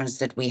greatest difference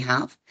that we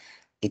have,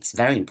 it's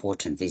very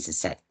important, this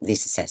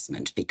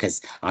assessment,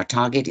 because our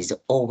target is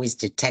always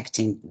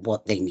detecting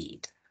what they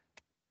need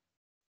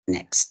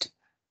next.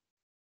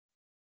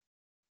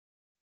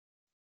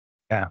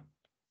 Yeah.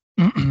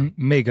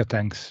 Mega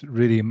thanks,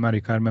 really,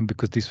 Mari Carmen,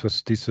 because this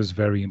was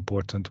very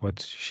important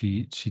what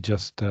she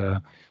just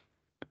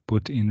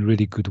put in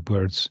really good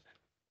words.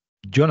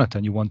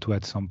 Jonathan, you want to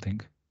add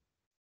something?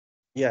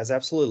 Yes,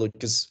 absolutely.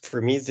 Because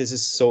for me, this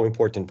is so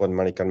important what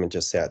Mari Carmen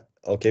just said.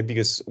 Okay,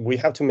 because we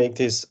have to make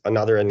this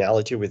another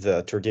analogy with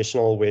the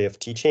traditional way of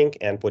teaching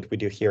and what we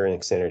do here in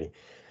Xfinity.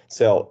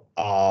 So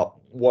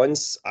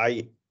once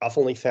I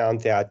often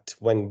found that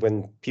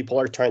when people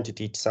are trying to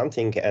teach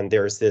something and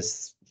there's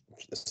this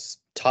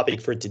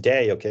topic for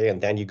today, okay,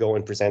 and then you go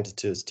and present it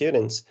to the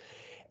students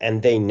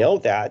and they know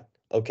that,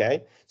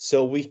 okay,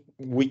 so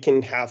we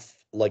can have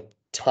like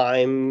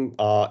time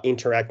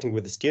interacting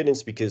with the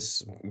students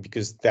because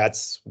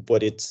that's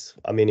what it's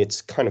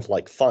kind of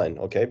like fun,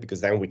 okay,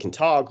 because then we can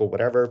talk or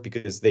whatever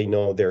because they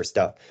know their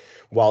stuff.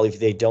 While if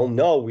they don't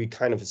know, we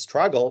kind of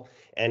struggle,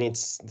 and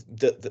it's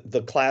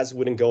the class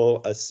wouldn't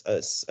go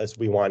as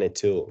we wanted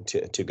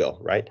to go,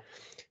 right?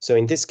 So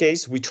in this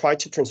case, we try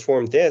to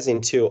transform this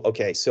into,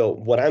 okay, so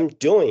what I'm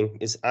doing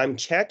is I'm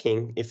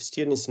checking if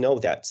students know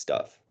that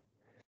stuff.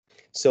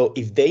 So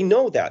if they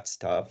know that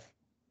stuff,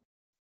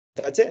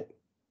 that's it.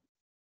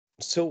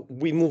 So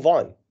we move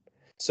on.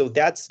 So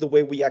that's the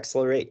way we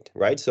accelerate,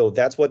 right? So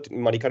that's what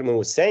Mari Carmen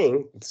was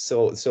saying.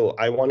 So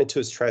I wanted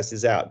to stress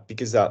this out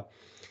because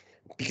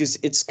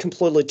it's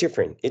completely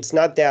different. It's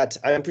not that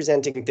I'm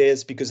presenting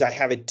this because I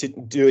have it to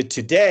do it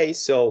today.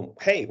 So,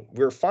 hey,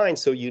 we're fine.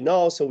 So,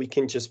 so we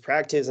can just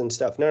practice and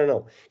stuff.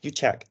 No. You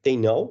check. They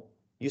know,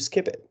 you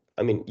skip it.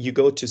 You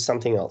go to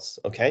something else,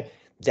 okay?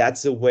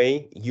 That's the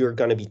way you're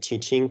going to be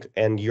teaching,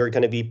 and you're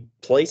going to be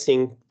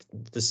placing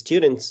the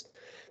students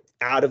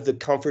out of the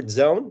comfort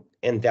zone,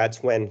 and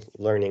that's when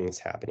learning is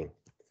happening.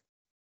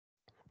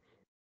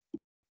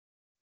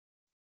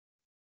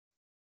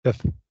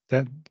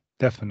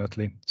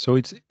 Definitely. So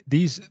it's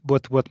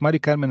what Mari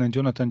Carmen and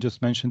Jonathan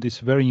just mentioned is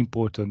very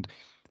important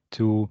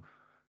to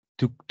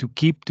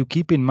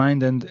keep in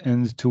mind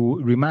and to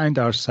remind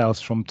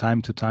ourselves from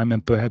time to time,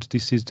 and perhaps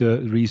this is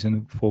the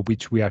reason for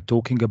which we are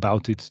talking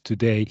about it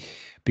today,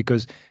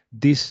 because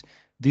this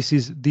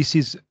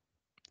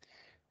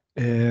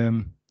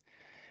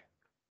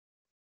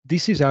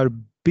is our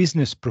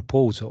business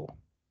proposal.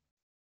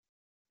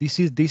 This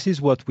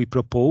is what we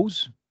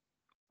propose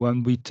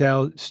when we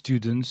tell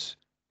students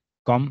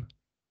come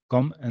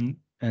and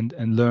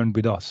learn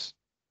with us.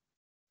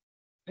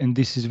 And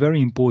this is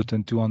very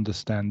important to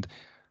understand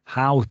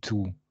how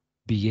to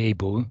be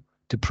able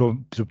to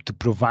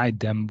provide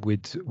them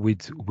with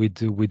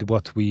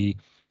what we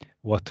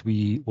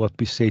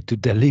say, to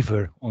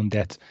deliver on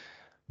that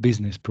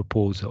business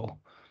proposal.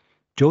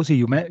 Josie,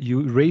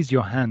 you raised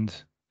your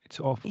hand. It's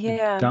off.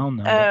 Yeah. It's down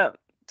now.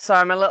 So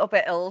I'm a little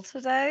bit ill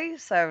today,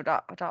 so I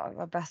don't have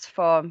my best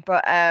form.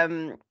 But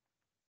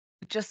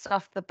just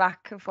off the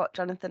back of what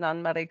Jonathan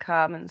and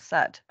Mary-Carmen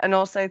said, and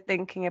also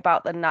thinking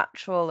about the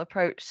natural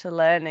approach to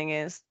learning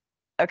is,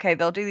 okay,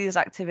 they'll do these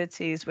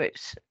activities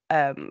which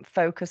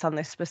focus on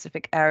this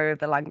specific area of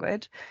the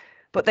language,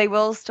 but they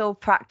will still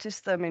practice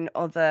them in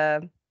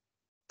other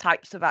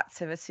types of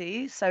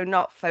activities. So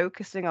not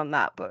focusing on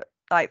that, but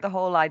like the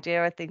whole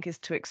idea, I think, is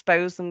to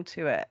expose them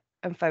to it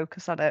and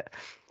focus on it.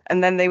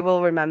 And then they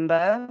will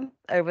remember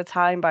over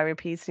time by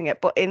repeating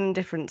it, but in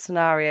different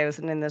scenarios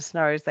and in the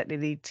scenarios that they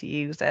need to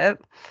use it.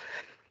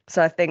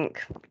 So I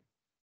think,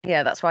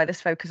 yeah, that's why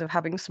this focus of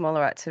having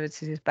smaller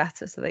activities is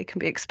better, so they can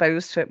be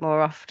exposed to it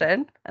more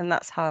often, and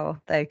that's how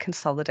they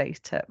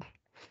consolidate it.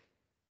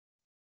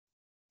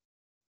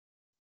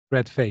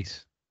 Red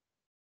face.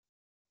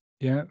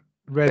 Yeah.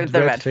 With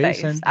the red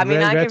face. And I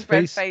mean, I red give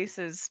red face.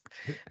 faces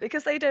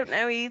because they don't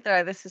know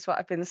either. This is what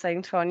I've been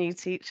saying to our new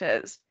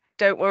teachers.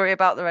 Don't worry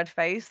about the red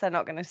face. They're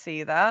not going to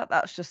see that.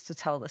 That's just to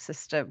tell the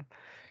system.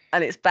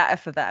 And it's better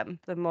for them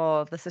the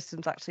more the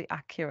system's actually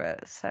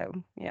accurate. So,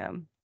 yeah.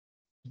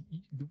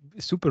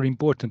 Super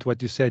important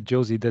what you said,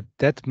 Josie,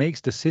 that makes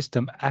the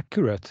system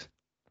accurate,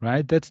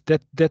 right?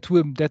 That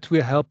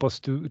will help us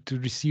to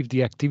receive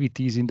the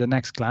activities in the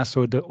next class,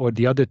 or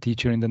the other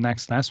teacher in the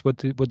next class, what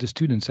the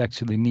students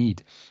actually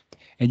need.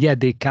 And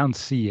yet they can't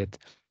see it.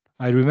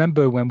 I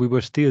remember when we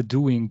were still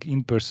doing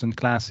in-person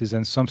classes,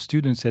 and some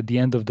students at the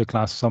end of the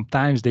class,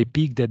 sometimes they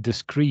peeked at the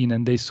screen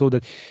and they saw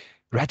that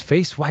red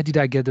face. Why did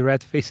I get the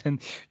red face?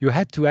 And you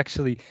had to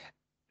actually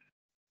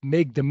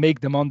make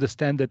them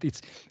understand that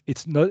it's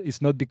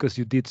not because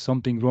you did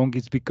something wrong.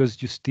 It's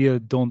because you still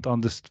don't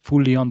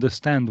fully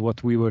understand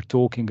what we were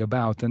talking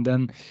about. And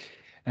then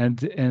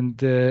and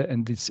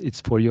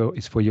it's for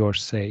your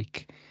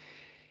sake.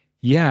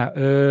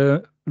 Yeah,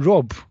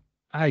 Rob.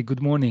 Hi,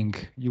 good morning.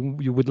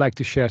 You would like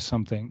to share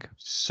something?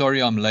 Sorry,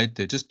 I'm late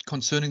there. Just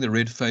concerning the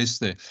red face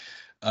there.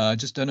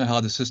 Just don't know how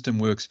the system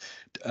works.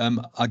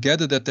 I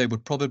gather that they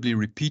would probably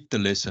repeat the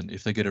lesson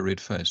if they get a red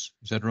face.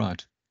 Is that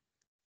right?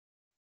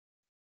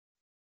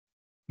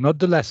 Not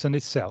the lesson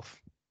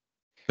itself.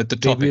 But the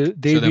topic.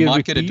 They will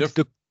repeat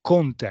the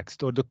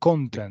context or the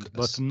content,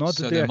 but not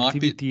the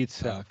activity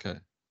itself. Okay.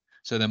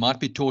 So they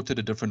might be taught it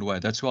a different way.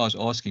 That's why I was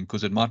asking,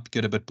 because it might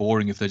get a bit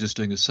boring if they're just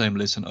doing the same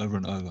lesson over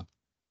and over.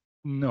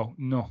 No.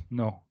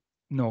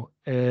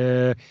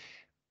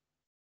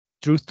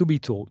 Truth to be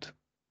told,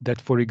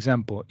 that, for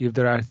example, if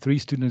there are 3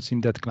 students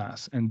in that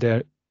class and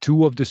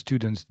 2 of the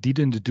students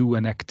didn't do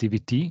an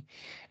activity,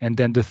 and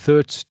then the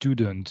 3rd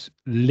student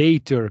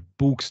later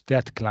books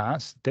that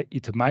class, that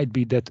it might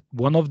be that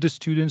one of the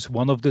students,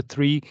 one of the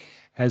 3,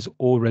 has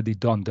already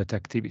done that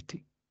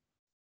activity.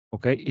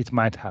 Okay, it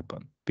might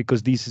happen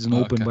because this is an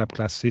open web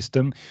class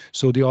system,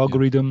 so the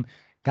algorithm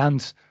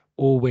can't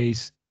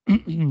always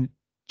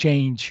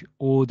change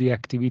all the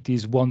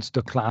activities once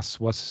the class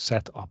was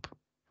set up.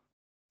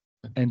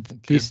 And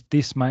this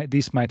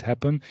might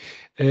happen.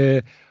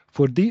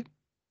 For this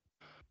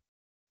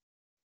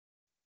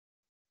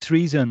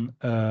reason,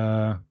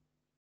 I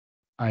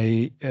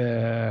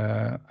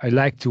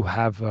like to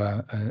have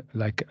a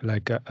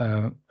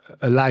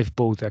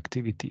lifeboat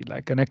activity,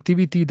 like an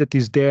activity that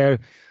is there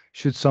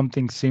should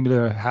something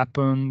similar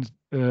happen.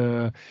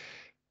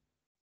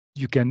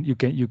 You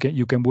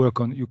can work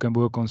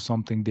on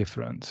something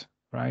different.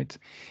 Right,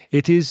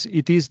 it is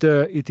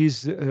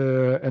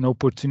an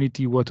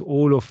opportunity what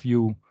all of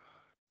you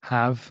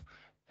have,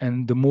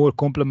 and the more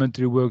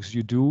complementary works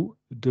you do,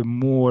 the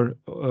more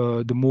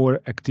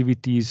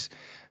activities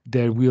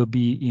there will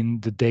be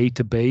in the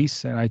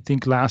database. And I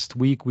think last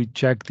week we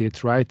checked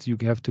it, right? You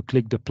have to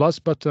click the plus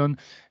button,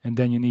 and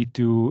then you need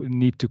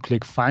to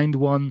click find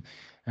one,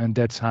 and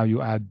that's how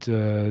you add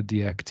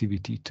the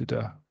activity to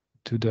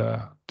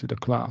the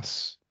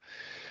class.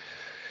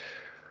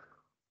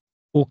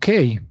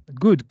 Okay,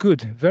 good,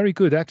 very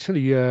good.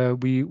 Actually,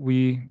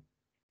 we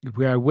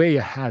are way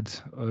ahead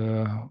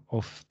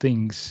of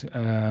things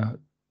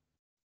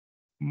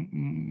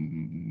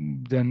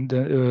than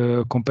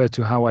compared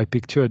to how I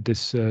pictured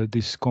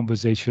this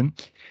conversation.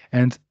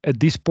 And at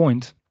this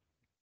point,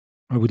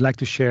 I would like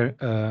to share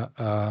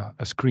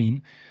a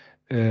screen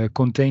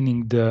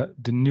containing the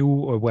new,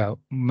 or well,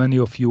 many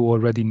of you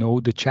already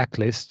know the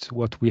checklist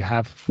what we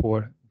have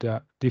for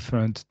the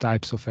different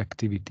types of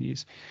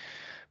activities.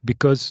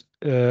 Because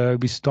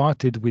we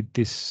started with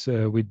this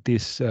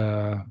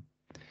the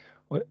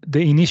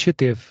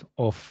initiative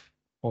of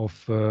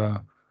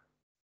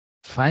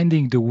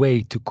finding the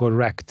way to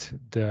correct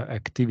the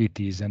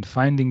activities and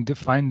finding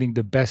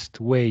the best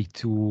way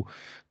to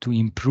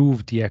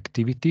improve the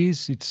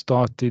activities. It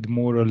started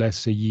more or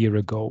less a year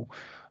ago.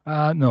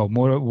 No,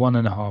 more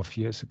 1.5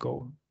 years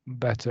ago.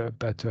 Better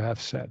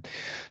have said.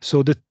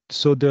 So the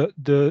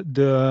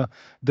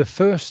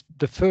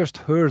first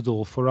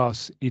hurdle for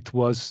us, it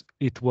was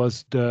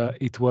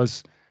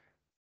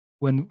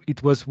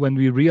when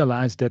we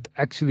realized that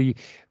actually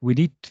we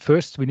need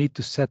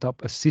to set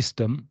up a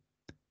system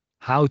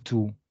how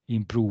to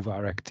improve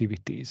our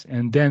activities,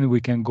 and then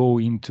we can go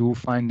into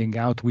finding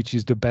out which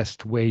is the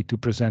best way to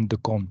present the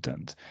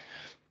content.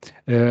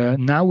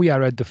 Now we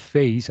are at the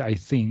phase, I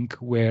think,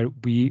 where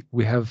we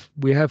have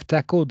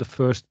tackled the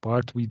first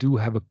part. We do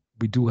have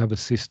a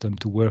system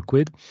to work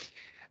with.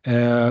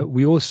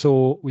 We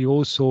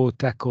also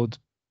tackled,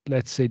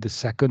 let's say, the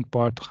second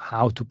part,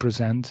 how to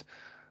present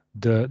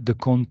the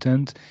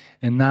content,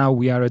 and now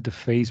we are at the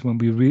phase when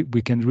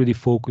we can really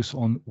focus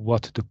on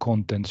what the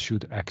content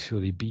should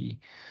actually be.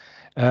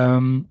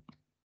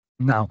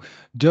 Now,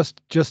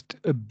 just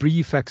a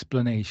brief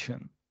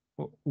explanation.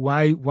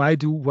 Why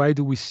do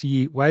we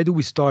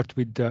start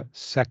with the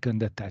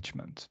second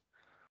attachment?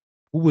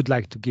 Who would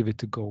like to give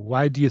it a go?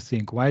 Why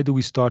do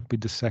we start with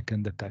the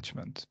second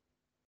attachment?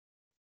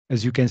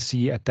 As you can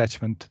see,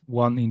 attachment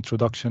 1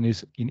 introduction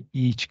is in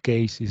each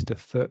case is the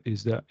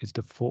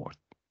fourth.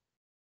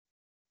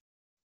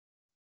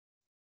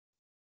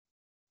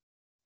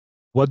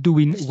 What do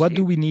we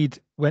need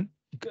when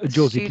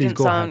Josie, please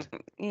go ahead.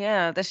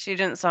 Yeah, the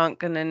students aren't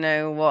going to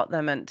know what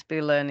they're meant to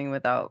be learning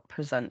without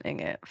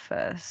presenting it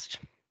first.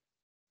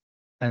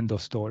 End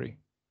of story.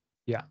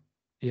 Yeah.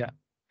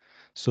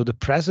 So the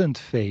present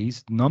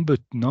phase, number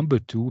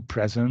 2,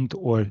 present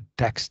or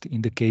text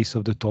in the case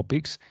of the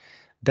topics,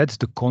 that's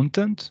the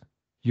content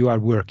you are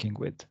working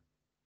with.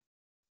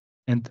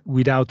 And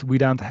without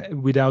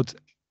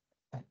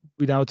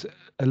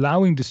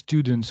allowing the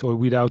students, or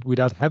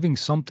without having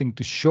something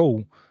to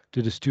show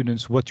to the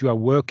students what you are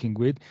working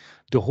with,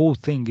 the whole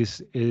thing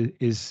is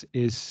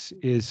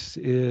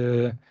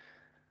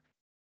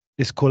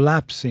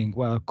collapsing.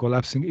 Well,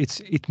 collapsing.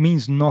 It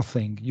means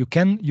nothing. You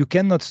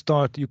cannot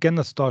start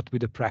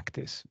with a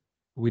practice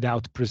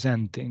without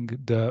presenting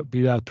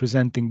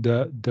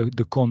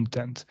the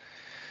content.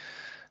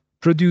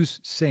 Produce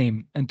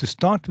same. And to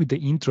start with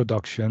the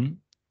introduction,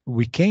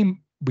 we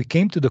came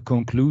to the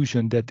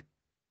conclusion that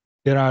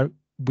there are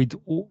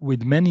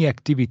with many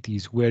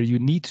activities where you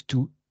need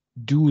to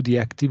do the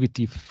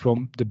activity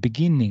from the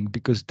beginning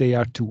because they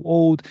are too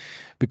old,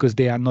 because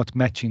they are not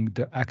matching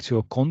the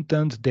actual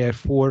content.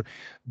 Therefore,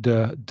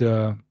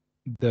 the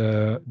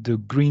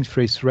green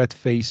face, red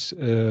face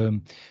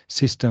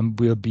system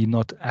will be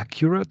not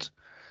accurate.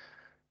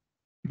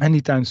 Many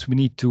times we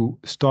need to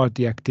start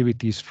the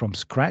activities from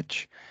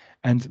scratch.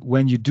 And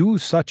when you do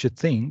such a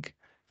thing,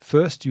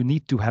 first, you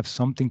need to have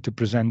something to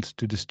present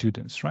to the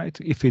students,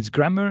 right? If it's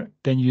grammar,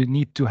 then you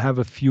need to have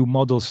a few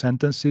model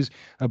sentences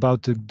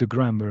about the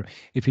grammar.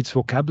 If it's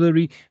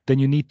vocabulary, then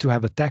you need to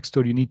have a text,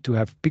 or you need to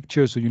have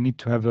pictures, or you need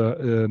to have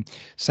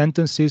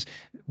sentences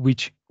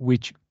which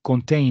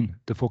contain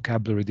the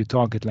vocabulary, the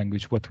target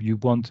language, what you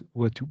want,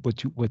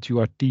 what you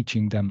are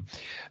teaching them.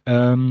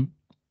 And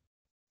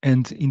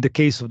in the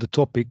case of the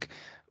topic,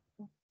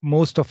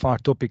 most of our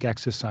topic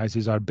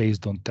exercises are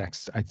based on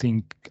text. I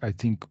think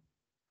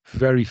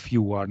very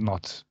few are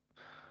not.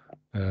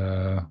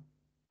 I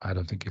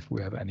don't think if we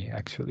have any,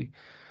 actually.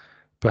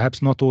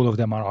 Perhaps not all of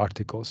them are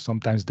articles.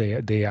 Sometimes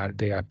they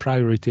are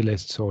priority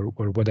lists or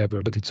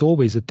whatever, but it's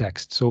always a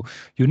text. So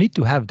you need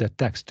to have that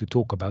text to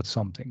talk about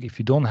something. If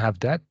you don't have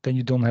that, then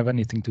you don't have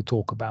anything to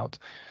talk about.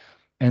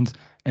 And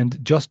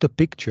just a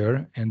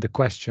picture and the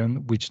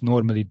question, which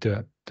normally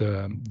the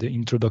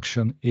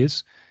introduction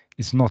is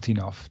not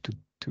enough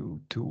to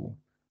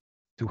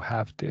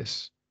have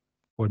this.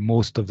 Or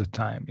most of the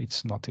time,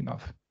 it's not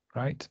enough,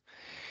 right?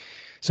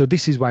 So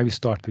this is why we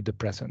start with the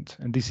present,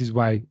 and this is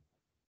why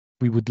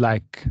we would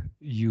like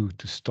you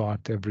to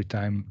start every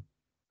time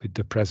with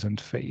the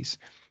present phase.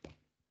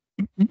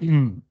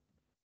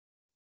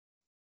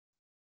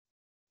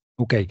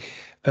 Okay,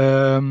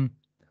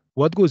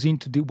 what goes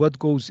into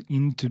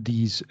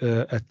these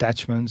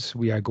attachments?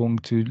 We are going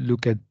to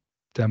look at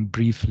them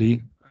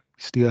briefly.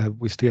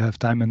 We still have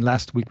time, and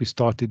last week we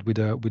started with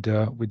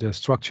a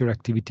structure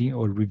activity,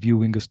 or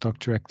reviewing a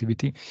structure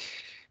activity.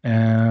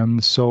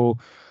 So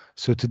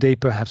today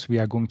perhaps we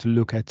are going to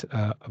look at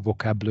a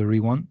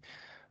vocabulary one,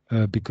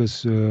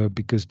 because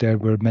there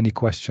were many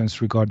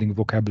questions regarding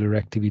vocabulary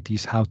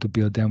activities, how to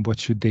build them,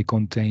 what should they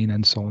contain,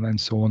 and so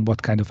on,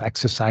 what kind of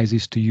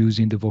exercises to use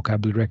in the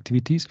vocabulary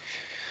activities.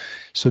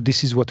 So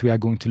this is what we are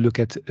going to look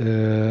at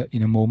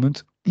in a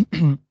moment.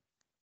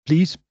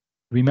 Please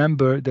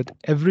remember that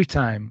every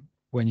time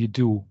when you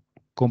do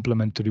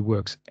complementary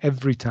works,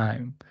 every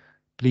time,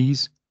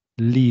 please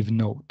leave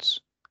notes.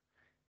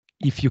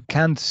 If you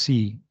can't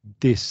see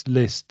this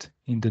list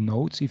in the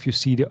notes, if you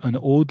see an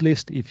old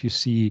list, if you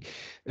see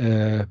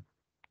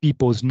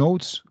people's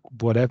notes,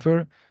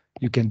 whatever,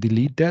 you can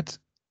delete that,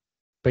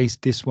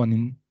 paste this one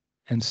in,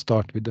 and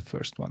start with the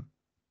first one.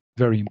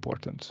 Very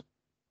important,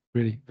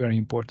 really very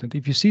important.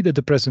 If you see that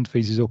the present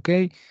phase is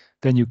okay,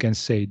 then you can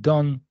say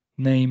done,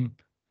 name,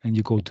 and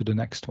you go to the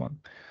next one.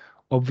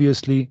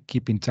 Obviously,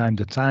 keep in mind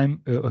the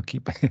time.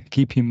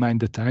 Keep in mind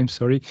the time.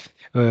 Sorry,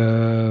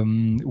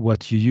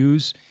 what you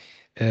use.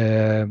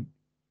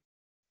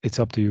 It's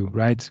up to you,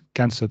 right?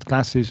 Cancelled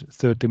classes,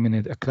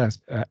 30-minute a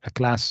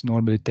class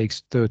normally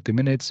takes 30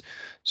 minutes,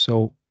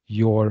 so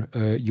your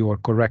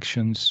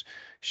corrections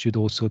should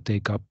also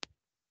take up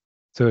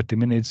 30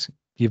 minutes,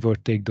 give or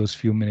take those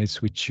few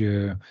minutes which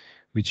you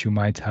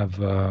might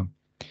have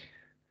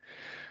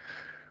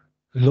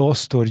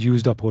lost or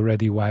used up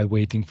already while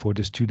waiting for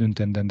the student,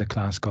 and then the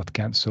class got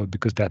cancelled,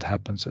 because that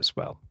happens as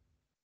well.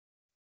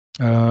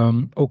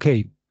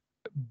 Okay,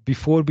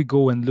 before we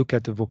go and look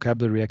at the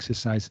vocabulary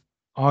exercise,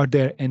 are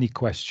there any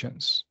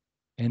questions,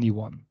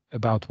 anyone,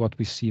 about what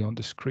we see on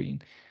the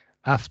screen?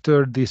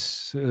 After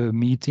this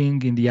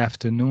meeting in the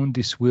afternoon,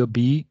 this will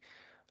be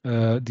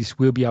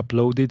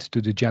uploaded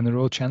to the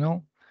general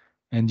channel,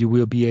 and you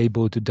will be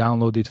able to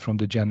download it from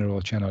the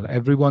general channel.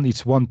 Everyone,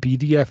 it's one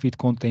PDF, it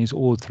contains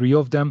all three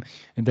of them,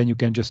 and then you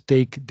can just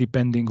take,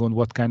 depending on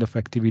what kind of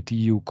activity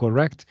you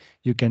correct,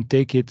 you can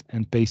take it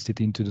and paste it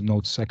into the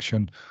notes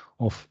section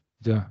of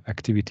the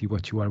activity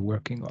what you are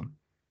working on.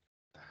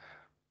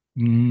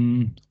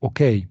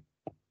 Okay.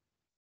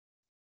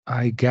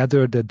 I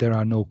gather that there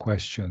are no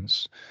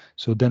questions.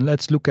 So then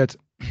let's look at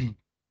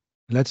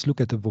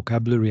the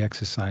vocabulary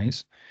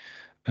exercise.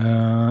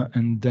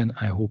 And then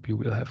I hope you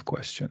will have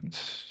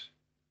questions.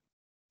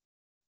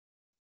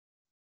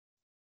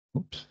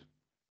 Oops.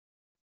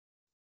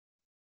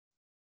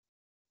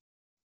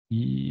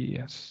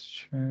 Yes,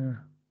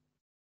 sure.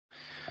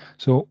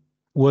 So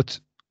what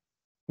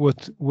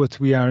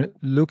we are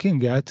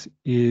looking at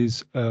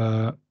is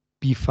a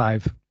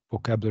P5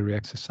 vocabulary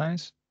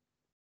exercise.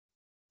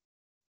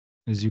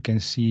 As you can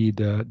see,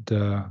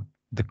 the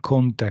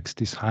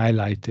context is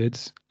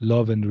highlighted,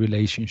 love and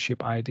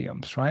relationship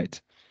idioms, right?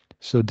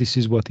 So this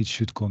is what it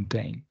should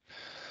contain.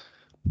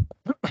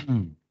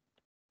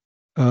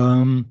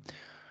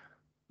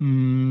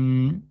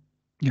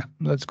 Yeah,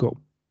 let's go.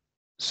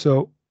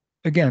 So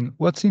again,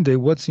 what's in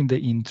the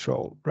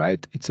intro,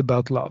 right? It's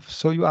about love.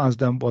 So you ask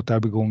them, what are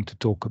we going to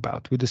talk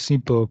about? With a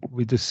simple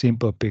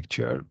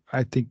picture,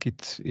 I think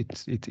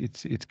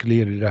it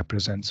clearly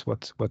represents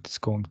what is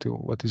going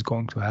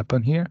to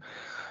happen here.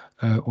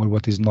 Or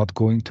what is not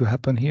going to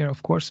happen here,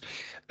 of course.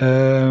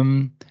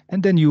 And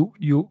then you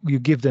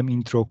give them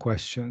intro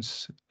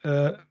questions.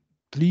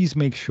 Please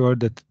make sure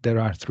that there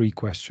are 3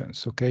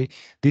 questions, okay?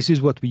 This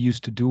is what we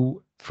used to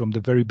do from the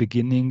very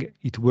beginning.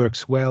 It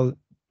works well.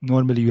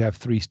 Normally you have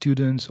 3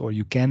 students, or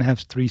you can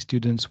have 3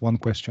 students, 1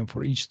 question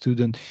for each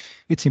student.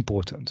 It's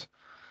important,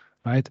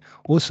 right?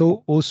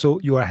 Also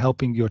you are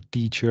helping your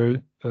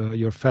teacher,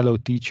 your fellow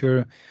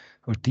teacher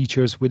or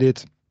teachers with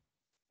it,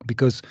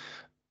 because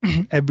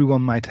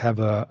everyone might have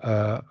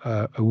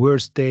a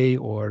worse day,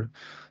 or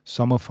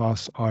some of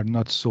us are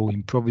not so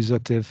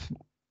improvisative.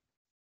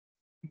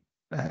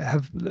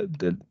 Give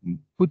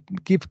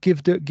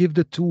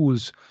the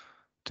tools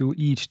to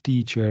each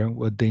teacher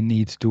what they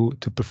need to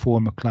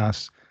perform a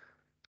class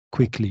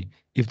quickly.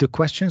 If the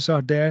questions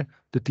are there,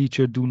 the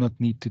teacher do not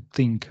need to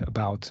think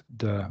about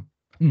the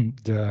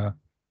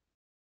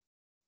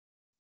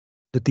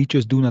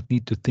teachers do not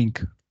need to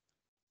think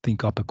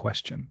up a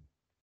question.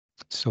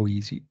 It's so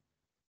easy.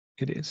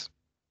 It is.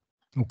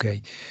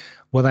 Okay.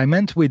 What I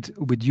meant with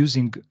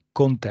using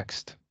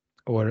context,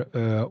 or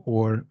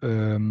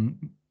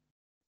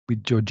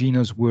with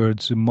Georgina's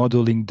words,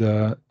 modeling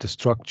the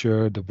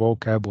structure, the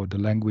vocab, or the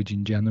language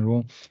in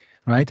general,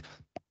 right?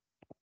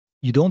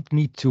 You don't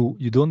need to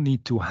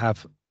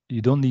have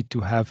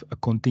a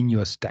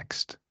continuous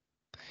text.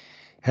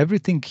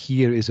 Everything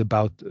here is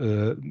about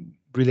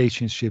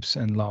relationships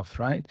and love,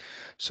 right?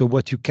 So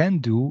what you can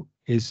do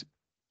is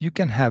you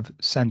can have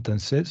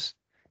sentences.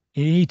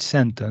 In each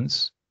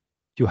sentence,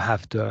 you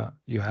have the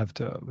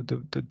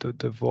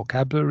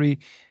vocabulary,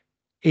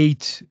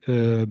 8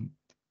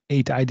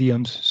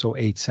 idioms, so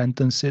 8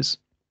 sentences,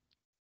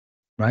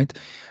 right?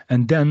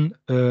 And then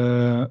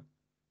very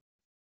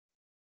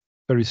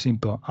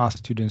simple, ask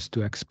students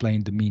to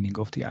explain the meaning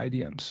of the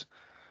idioms.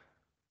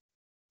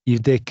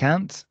 If they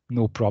can't,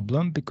 no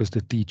problem, because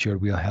the teacher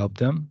will help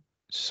them.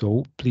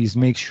 So please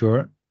make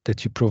sure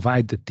that you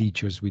provide the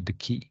teachers with the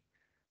key.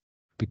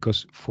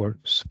 Because for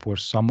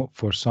some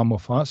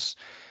of us,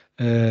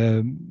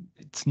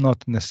 it's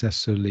not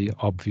necessarily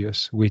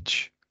obvious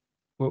which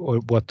or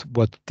what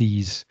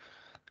these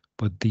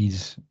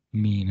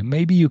mean.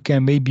 Maybe you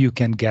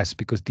can guess,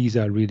 because these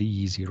are really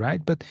easy,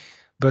 right? But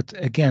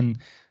again,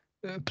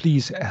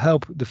 please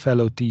help the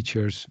fellow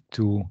teachers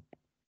to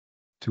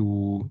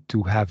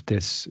have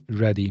this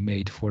ready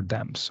made for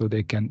them, so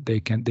they can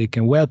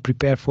well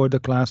prepare for the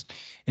class.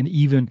 And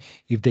even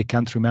if they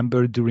can't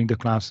remember during the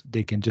class,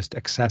 they can just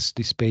access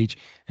this page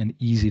and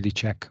easily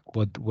check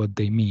what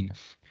they mean.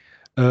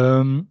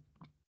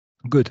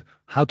 Good.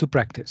 How to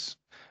practice?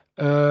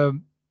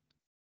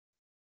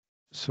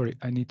 Sorry,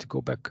 I need to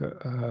go back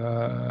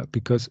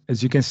because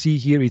as you can see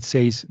here, it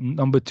says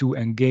number 2,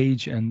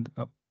 engage, and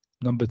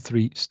number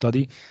 3,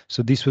 study.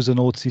 So this was an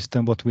old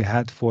system what we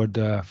had for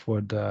the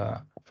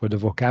For the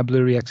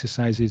vocabulary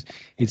exercises,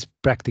 it's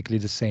practically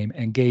the same: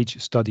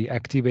 engage, study,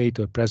 activate,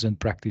 or present,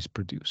 practice,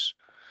 produce.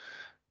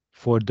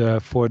 For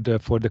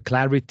the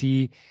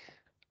clarity,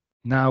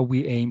 now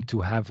we aim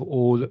to have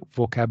all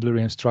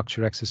vocabulary and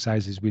structure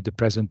exercises with the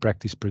present,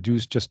 practice,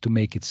 produce, just to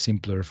make it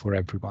simpler for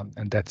everyone,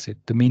 and that's it.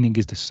 The meaning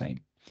is the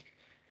same.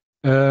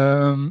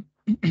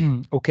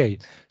 Okay,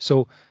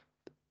 so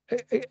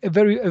a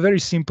very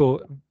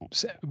simple,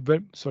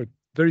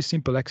 very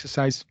simple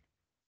exercise.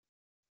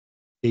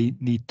 They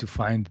need to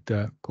find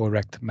the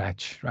correct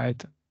match,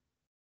 right?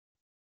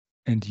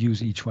 And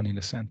use each one in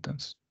a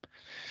sentence.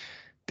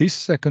 This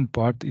second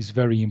part is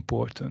very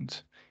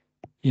important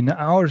in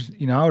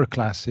our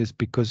classes,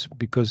 because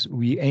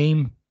we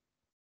aim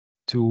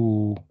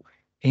to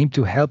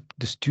help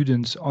the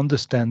students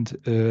understand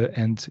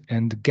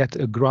and get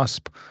a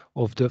grasp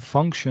of the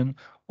function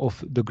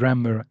of the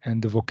grammar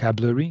and the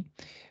vocabulary.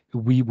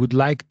 We would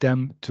like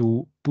them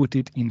to put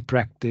it in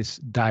practice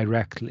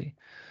directly.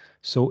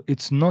 So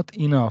it's not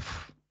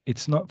enough.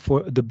 It's not,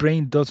 for the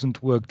brain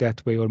doesn't work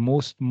that way, or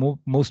most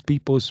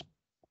people's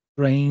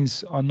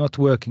brains are not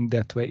working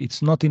that way.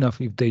 It's not enough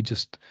if they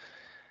just,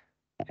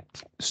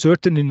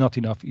 certainly not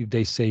enough if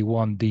they say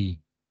 1D,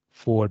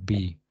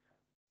 4B.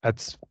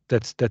 That's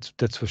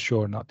for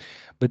sure not.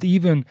 But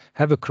even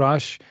have a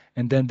crush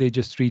and then they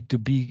just read to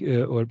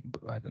be, or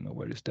I don't know,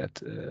 where is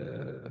that?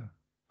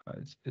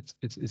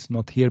 It's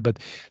not here, but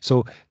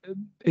so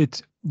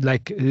it's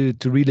like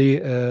to really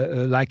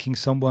liking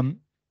someone,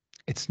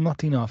 it's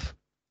not enough.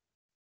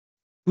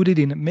 Put it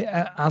in,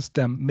 ask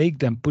them, make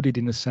them put it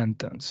in a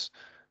sentence,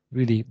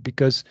 really,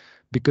 because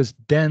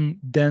then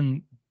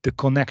the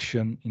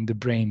connection in the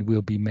brain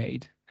will be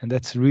made, and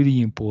that's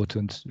really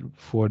important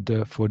for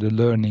the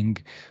learning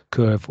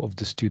curve of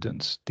the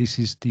students. This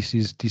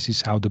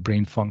is how the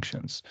brain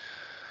functions.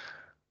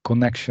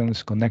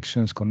 Connections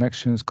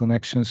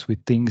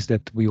with things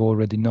that we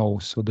already know.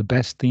 So the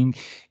best thing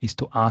is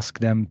to ask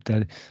them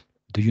that,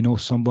 do you know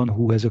someone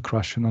who has a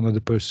crush on another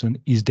person?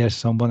 Is there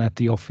someone at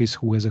the office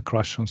who has a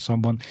crush on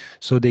someone?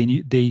 So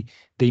they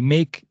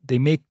make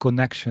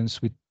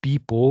connections with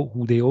people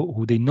who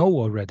they know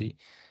already,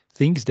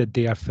 things that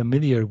they are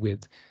familiar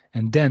with,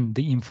 and then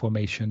the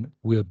information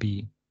will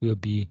be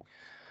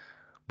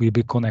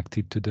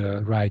connected to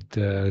the right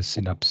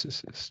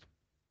synapses.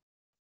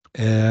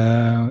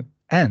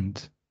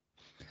 And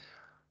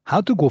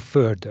how to go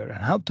further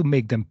and how to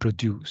make them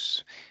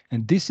produce.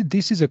 And this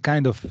is a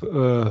kind of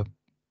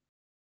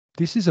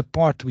this is a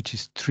part which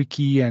is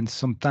tricky, and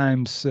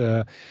sometimes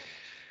we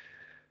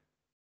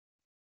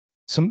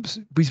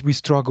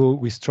struggle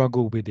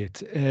with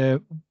it.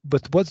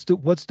 But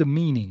what's the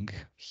meaning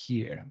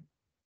here?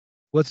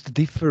 What's the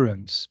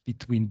difference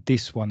between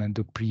this one and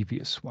the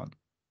previous one?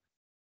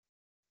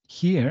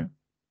 Here,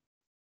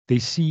 they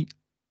see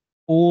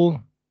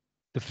all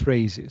the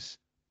phrases.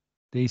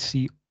 They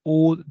see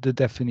all the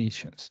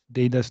definitions.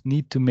 They just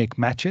need to make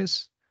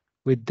matches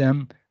with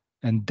them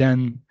and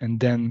then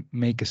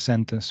make a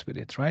sentence with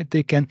it, right?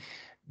 They can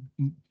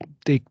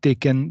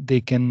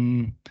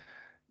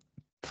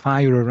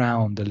fire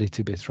around a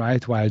little bit,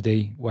 right? While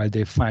they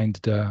find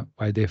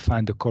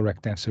the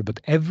correct answer,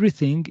 but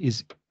everything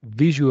is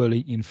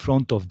visually in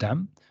front of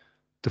them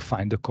to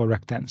find the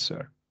correct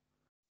answer,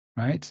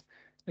 right?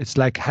 It's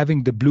like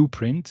having the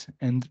blueprint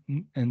and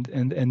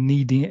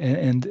needing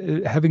and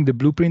having the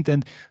blueprint,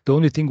 and the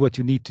only thing what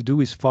you need to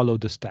do is follow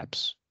the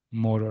steps,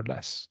 more or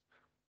less,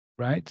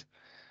 right?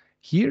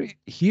 Here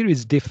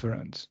is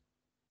different.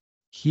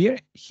 Here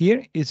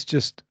it's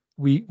just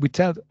we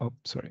tell. Oh,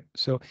 sorry.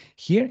 So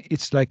here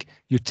it's like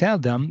you tell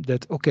them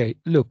that, okay,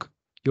 look,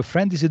 your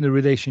friend is in a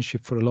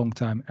relationship for a long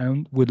time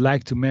and would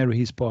like to marry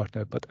his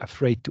partner, but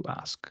afraid to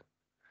ask.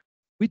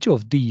 Which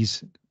of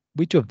these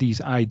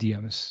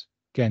idioms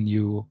can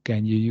you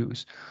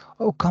use?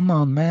 Oh, come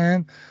on,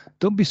 man,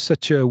 don't be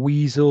such a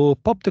weasel.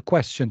 Pop the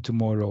question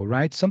tomorrow,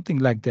 right? Something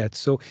like that.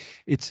 So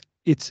it's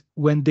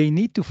when they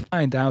need to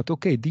find out,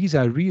 okay, these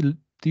are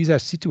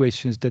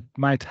situations that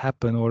might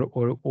happen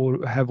or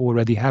have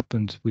already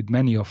happened with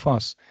many of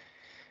us.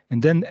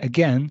 And then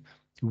again,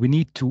 we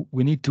need to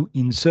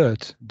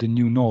insert the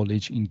new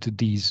knowledge into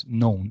these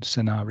known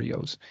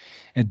scenarios.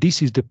 And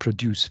this is the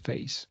produce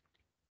phase.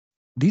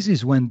 This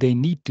is when they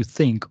need to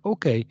think,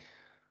 okay,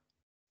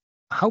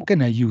 how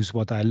can I use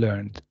what I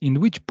learned?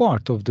 In which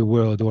part of the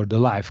world or the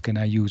life can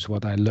I use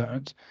what I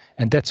learned?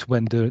 And that's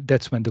when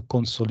the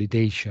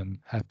consolidation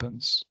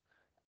happens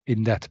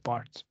in that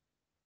part.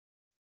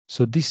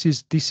 So this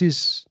is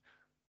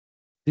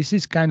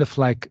kind of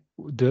like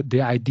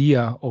the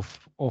idea of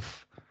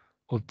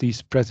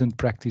these present,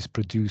 practice,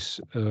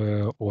 produce,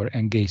 or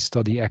engage,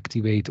 study,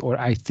 activate. Or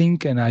I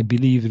think, and I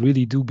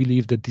really do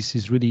believe that this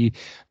is really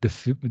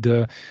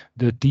the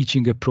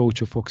teaching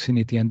approach of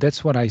Auxinity, and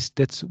that's why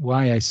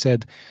I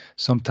said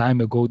some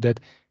time ago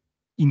that,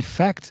 in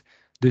fact,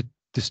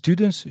 the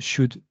students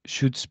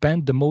should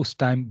spend the most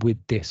time with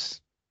this.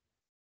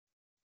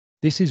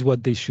 This is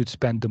what they should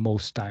spend the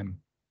most time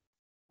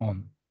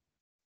on.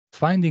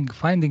 finding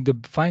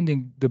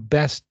the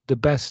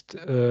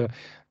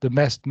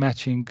best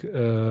matching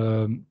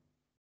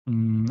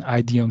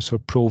idioms or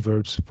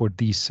proverbs for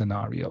these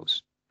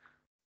scenarios,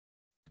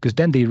 because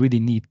then they really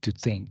need to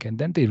think, and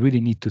then they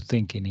really need to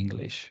think in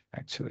English.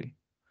 Actually,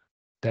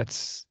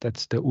 that's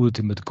the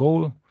ultimate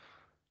goal,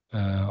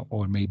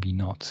 or maybe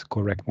not.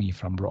 Correct me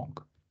if I'm wrong.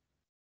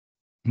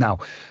 Now,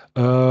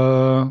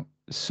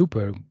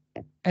 super.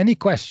 Any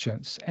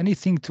questions?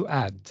 Anything to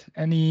add?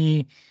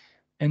 Any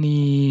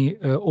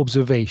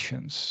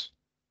observations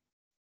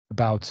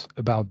about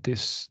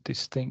this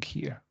thing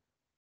here?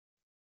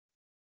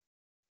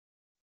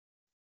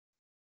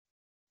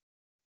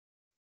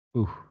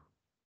 Ooh.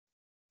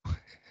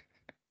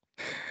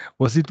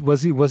 Was it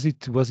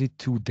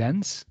too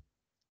dense?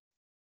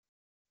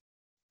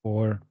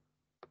 Or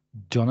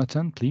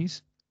Jonathan,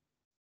 please.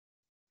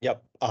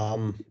 Yep.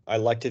 I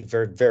liked it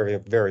very, very,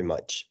 very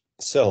much.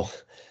 So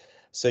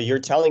you're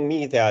telling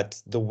me that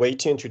the way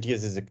to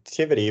introduce this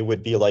activity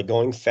would be like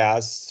going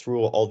fast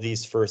through all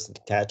these first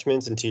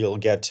attachments until you'll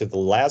get to the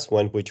last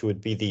one, which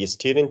would be the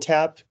student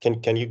tab.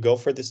 Can you go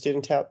for the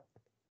student tab?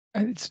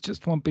 And it's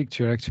just one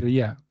picture, actually.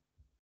 Yeah.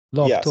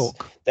 Love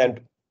talk. Then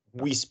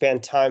we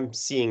spend time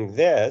seeing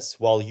this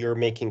while you're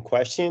making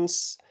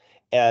questions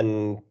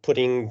and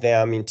putting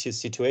them into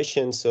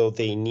situations so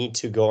they need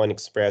to go and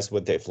express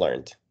what they've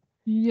learned.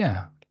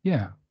 Yeah.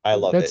 I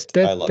love it.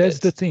 That's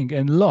the thing.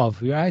 And love,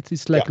 right?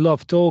 It's like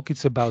love talk.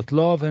 It's about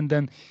love, and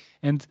then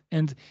and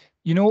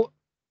you know,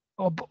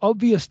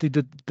 obviously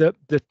the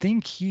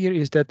thing here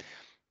is that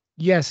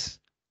yes,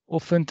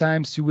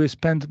 oftentimes you will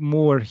spend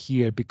more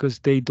here because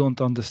they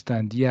don't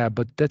understand. Yeah,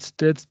 but that's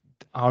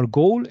our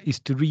goal is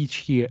to reach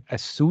here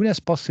as soon as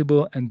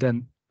possible, and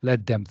then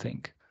let them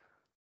think.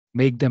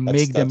 Make them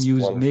use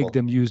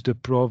the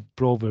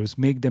proverbs,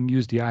 make them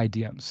use the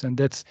idioms, and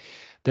that's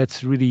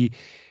really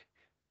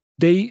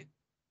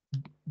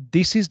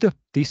this is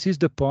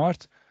the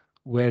part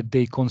where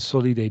they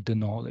consolidate the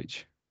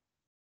knowledge,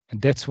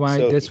 and that's why.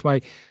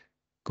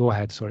 Go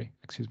ahead. Sorry,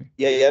 excuse me.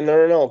 Yeah,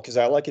 no, because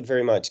I like it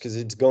very much, because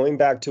it's going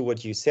back to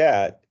what you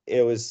said.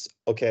 It was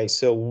okay.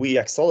 So we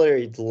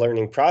accelerate the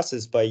learning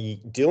process by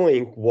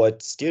doing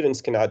what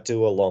students cannot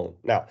do alone.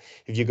 Now,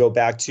 if you go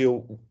back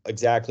to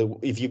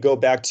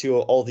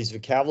all these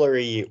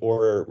vocabulary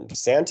or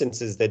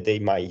sentences that they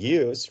might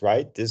use,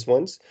 right? These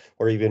ones,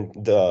 or even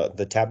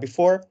the tab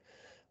before.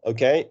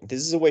 Okay,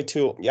 this is a way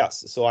to,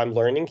 yes, so I'm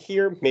learning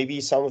here.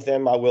 Maybe some of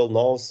them I will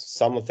know,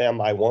 some of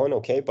them I won't,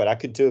 okay, but I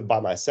could do it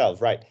by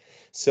myself, right?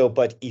 So,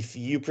 but if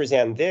you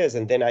present this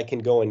and then I can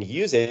go and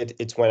use it,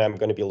 it's when I'm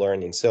going to be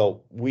learning.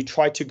 So we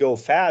try to go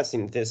fast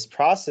in this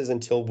process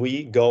until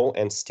we go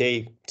and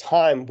stay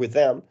time with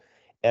them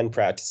and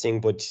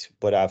practicing what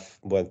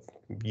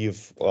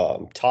you've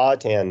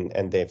taught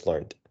and they've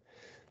learned.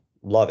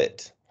 Love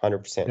it,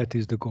 100%. That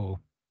is the goal.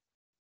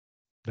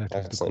 That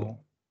is the goal.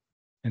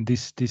 And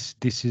this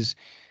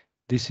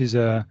is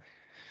a,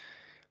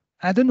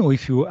 I don't know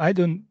if you, I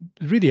don't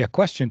really a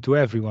question to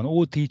everyone,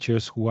 all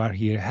teachers who are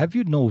here. Have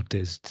you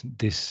noticed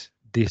this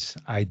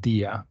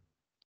idea,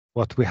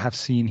 what we have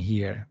seen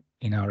here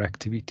in our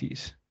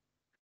activities?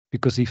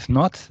 Because if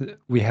not,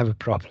 we have a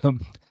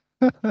problem.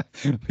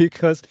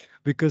 because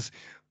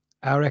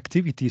our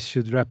activities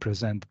should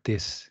represent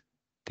this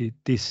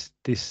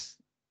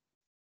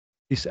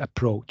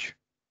approach,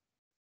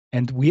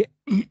 and we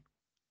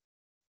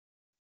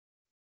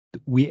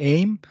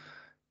aim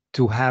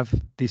to have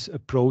this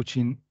approach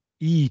in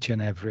each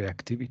and every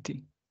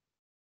activity.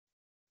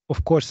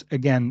 Of course,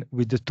 again,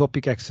 with the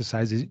topic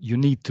exercises, you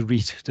need to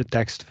read the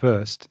text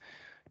first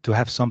to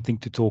have something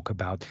to talk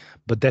about.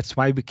 But that's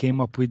why we came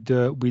up with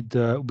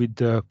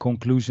the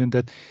conclusion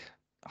that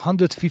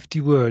 150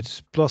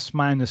 words plus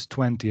minus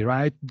 20,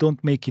 right?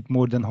 Don't make it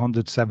more than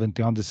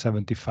 170,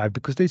 175,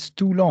 because it's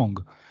too long.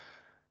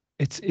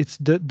 It's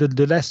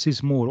the less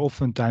is more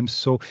oftentimes.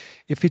 So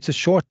if it's a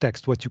short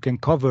text, what you can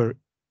cover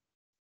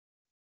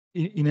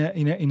in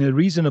a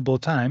reasonable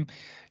time,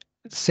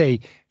 say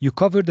you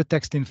cover the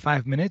text in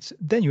 5 minutes,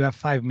 then you have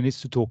 5 minutes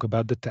to talk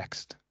about the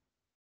text.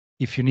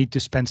 If you need to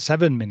spend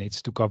 7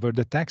 minutes to cover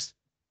the text,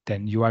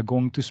 then you are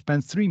going to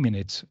spend 3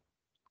 minutes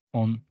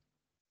on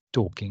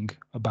talking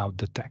about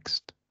the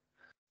text.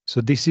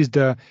 So this is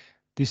the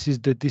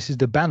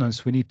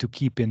balance we need to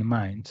keep in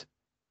mind.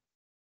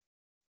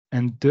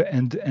 And the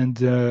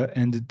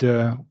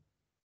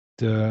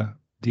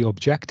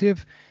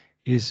objective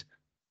is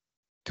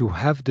to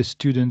have the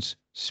students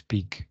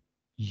speak,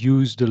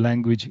 use the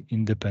language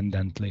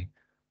independently.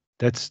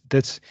 That's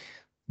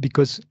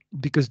because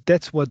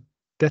that's what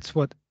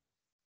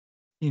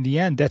in the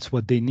end, that's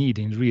what they need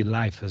in real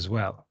life as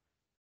well,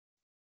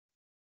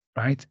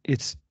 right?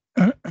 It's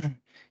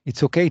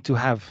okay to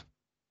have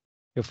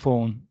your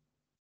phone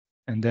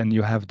and then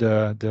you have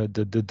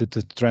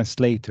the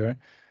translator,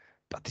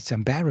 but it's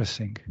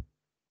embarrassing.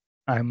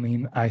 I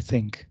mean, I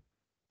think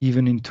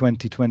even in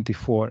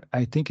 2024,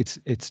 I think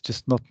it's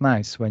just not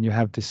nice when you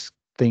have this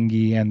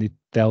thingy and it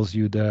tells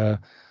you or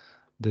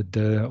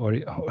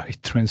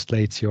it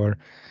translates your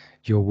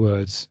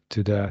words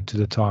to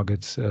the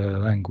target's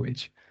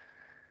language.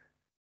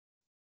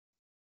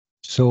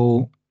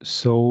 So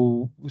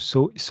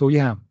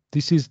yeah,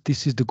 this is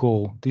the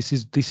goal. This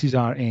is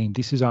our aim.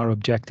 This is our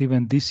objective,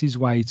 and this is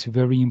why it's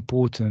very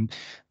important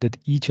that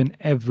each and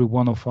every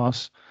one of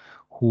us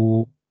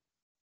who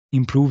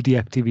improve the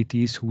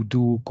activities, who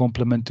do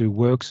complementary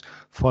works,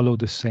 follow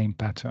the same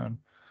pattern.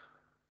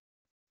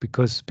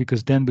 Because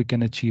then we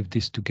can achieve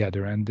this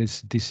together, and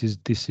this is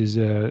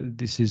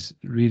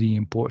really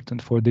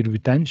important for the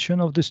retention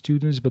of the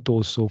students, but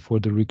also for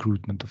the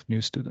recruitment of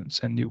new students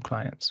and new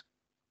clients.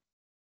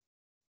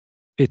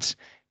 It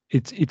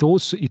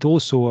also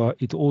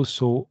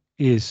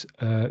is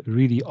a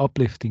really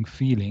uplifting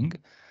feeling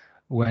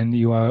when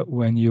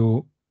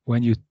you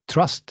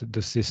trust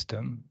the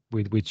system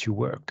with which you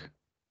work.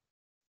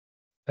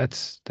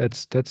 That's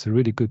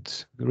really good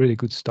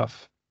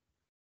stuff.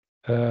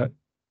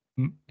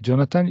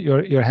 Jonathan,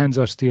 your hands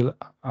are still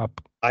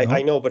up.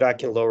 I know, but I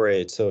can lower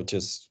it. So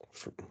just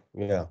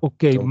yeah.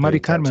 Okay, don't pay Mari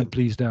Carmen, attention.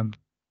 please then.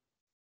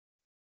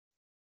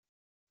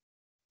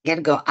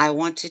 Gergo, I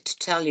wanted to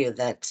tell you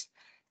that,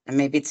 and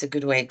maybe it's a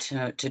good way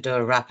to do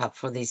a wrap up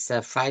for this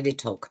Friday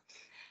talk.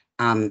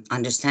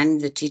 Understanding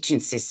the teaching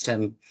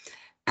system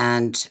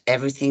and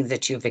everything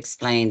that you've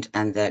explained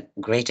and the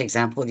great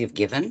example you've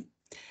given,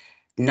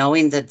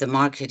 knowing that the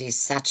market is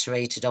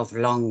saturated of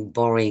long,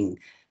 boring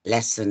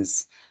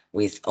lessons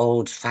with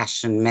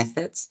old-fashioned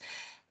methods,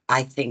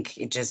 I think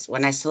it just,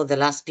 when I saw the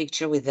last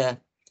picture with the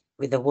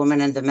woman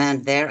and the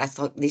man there, I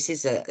thought this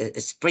is a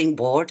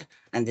springboard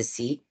and the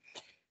sea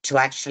to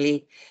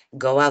actually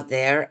go out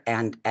there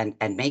and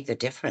make the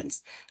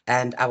difference.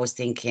 And I was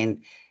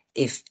thinking,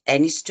 if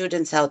any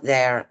students out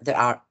there that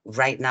are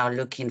right now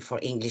looking for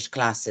English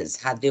classes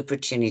have the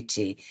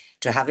opportunity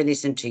to have a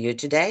listen to you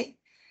today,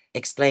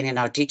 explaining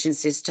our teaching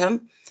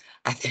system,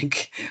 I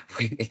think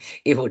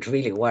it would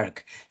really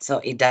work. So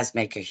it does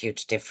make a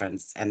huge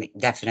difference. And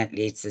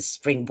definitely it's a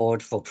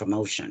springboard for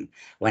promotion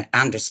when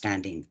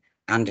understanding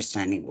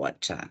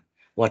what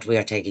we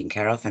are taking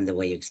care of and the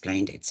way you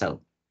explained it. So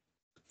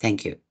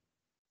thank you.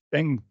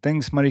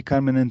 Thanks, Mari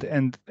Carmen,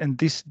 and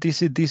this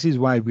is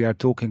why we are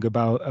talking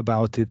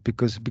about it,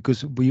 because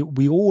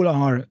we all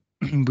are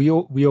we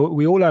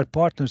all are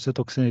partners at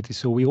Oxenity,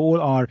 so we all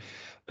are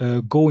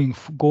going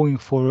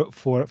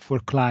for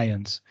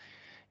clients,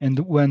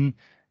 and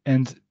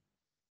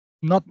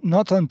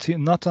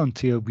not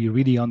until we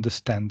really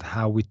understand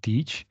how we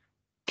teach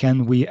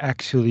can we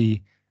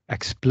actually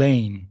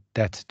explain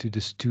that to the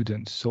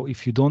students. So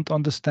if you don't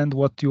understand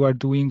what you are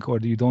doing, or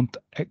you don't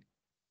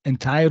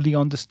entirely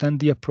understand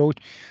the approach,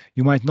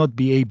 you might not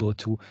be able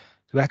to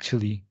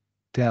actually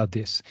tell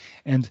this.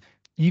 And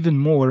even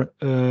more,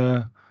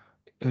 not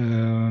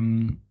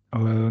even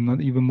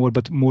more,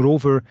 but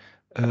moreover,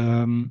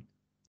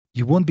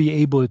 you won't be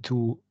able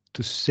to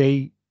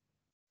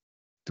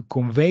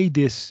convey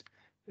this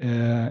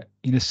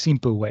in a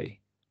simple way,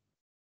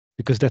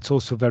 because that's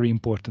also very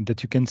important,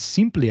 that you can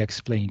simply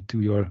explain to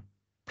your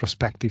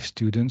prospective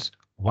students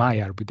why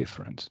are we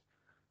different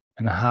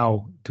and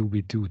how do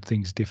we do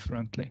things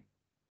differently.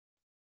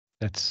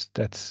 That's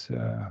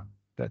the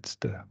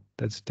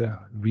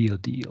real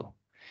deal.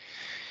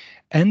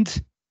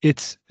 And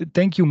it's,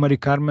 thank you, Mari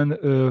Carmen,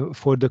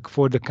 for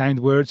the kind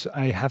words.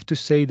 I have to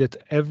say that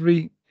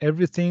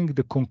everything,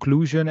 the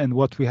conclusion and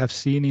what we have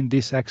seen in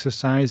this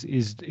exercise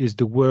is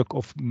the work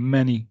of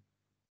many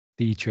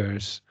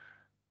teachers,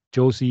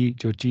 Josie,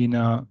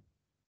 Georgina,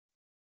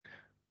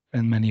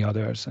 and many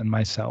others, and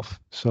myself.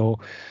 So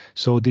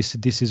this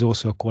is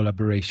also a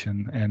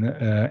collaboration, and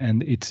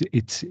it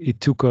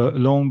took a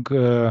long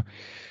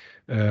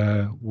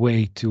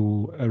way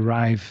to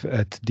arrive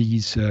at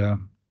these at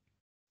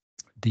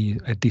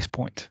this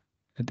point.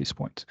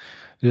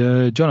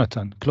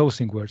 Jonathan,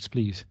 closing words,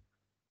 please.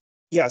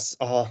 Yes,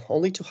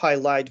 only to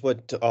highlight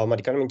what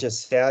Mari Carmen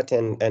just said,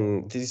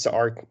 and these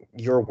are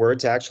your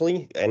words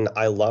actually, and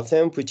I love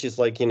them, which is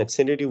like in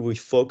Oxenity, we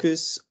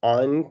focus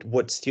on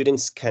what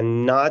students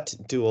cannot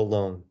do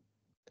alone.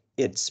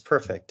 It's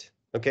perfect,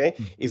 okay?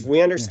 If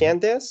we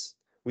understand this,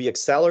 we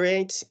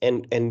accelerate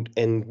and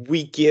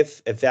we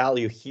give a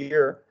value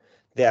here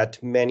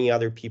that many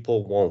other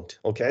people won't,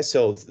 okay?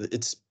 So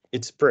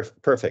it's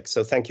perfect.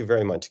 So thank you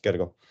very much,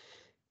 Gergo.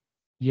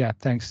 Yeah,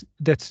 thanks.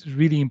 That's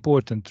really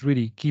important.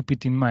 Really keep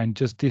it in mind.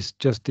 Just this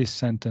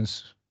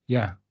sentence.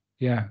 Yeah.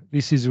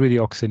 This is really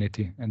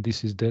Oxenity, and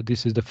this is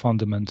the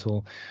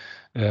fundamental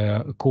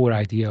core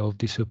idea of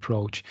this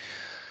approach.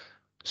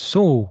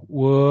 So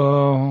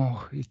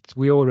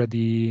we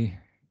already,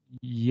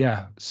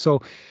 yeah.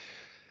 So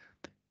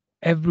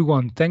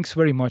everyone, thanks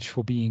very much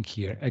for being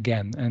here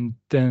again. And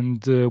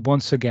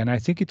once again, I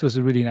think it was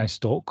a really nice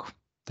talk.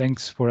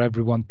 Thanks for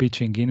everyone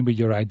pitching in with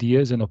your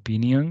ideas and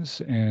opinions,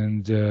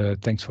 and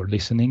thanks for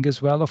listening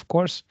as well, of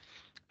course.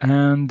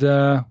 And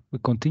we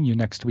continue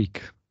next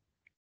week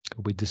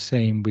with the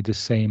same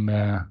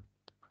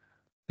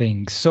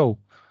things. So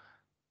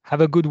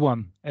have a good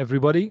one,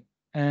 everybody,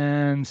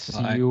 and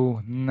see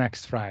you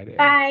next Friday.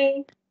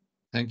 Bye.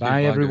 Thank you.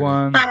 Bye,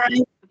 everyone.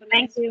 Bye.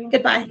 Thank you.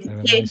 Goodbye. Have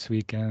a nice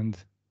weekend.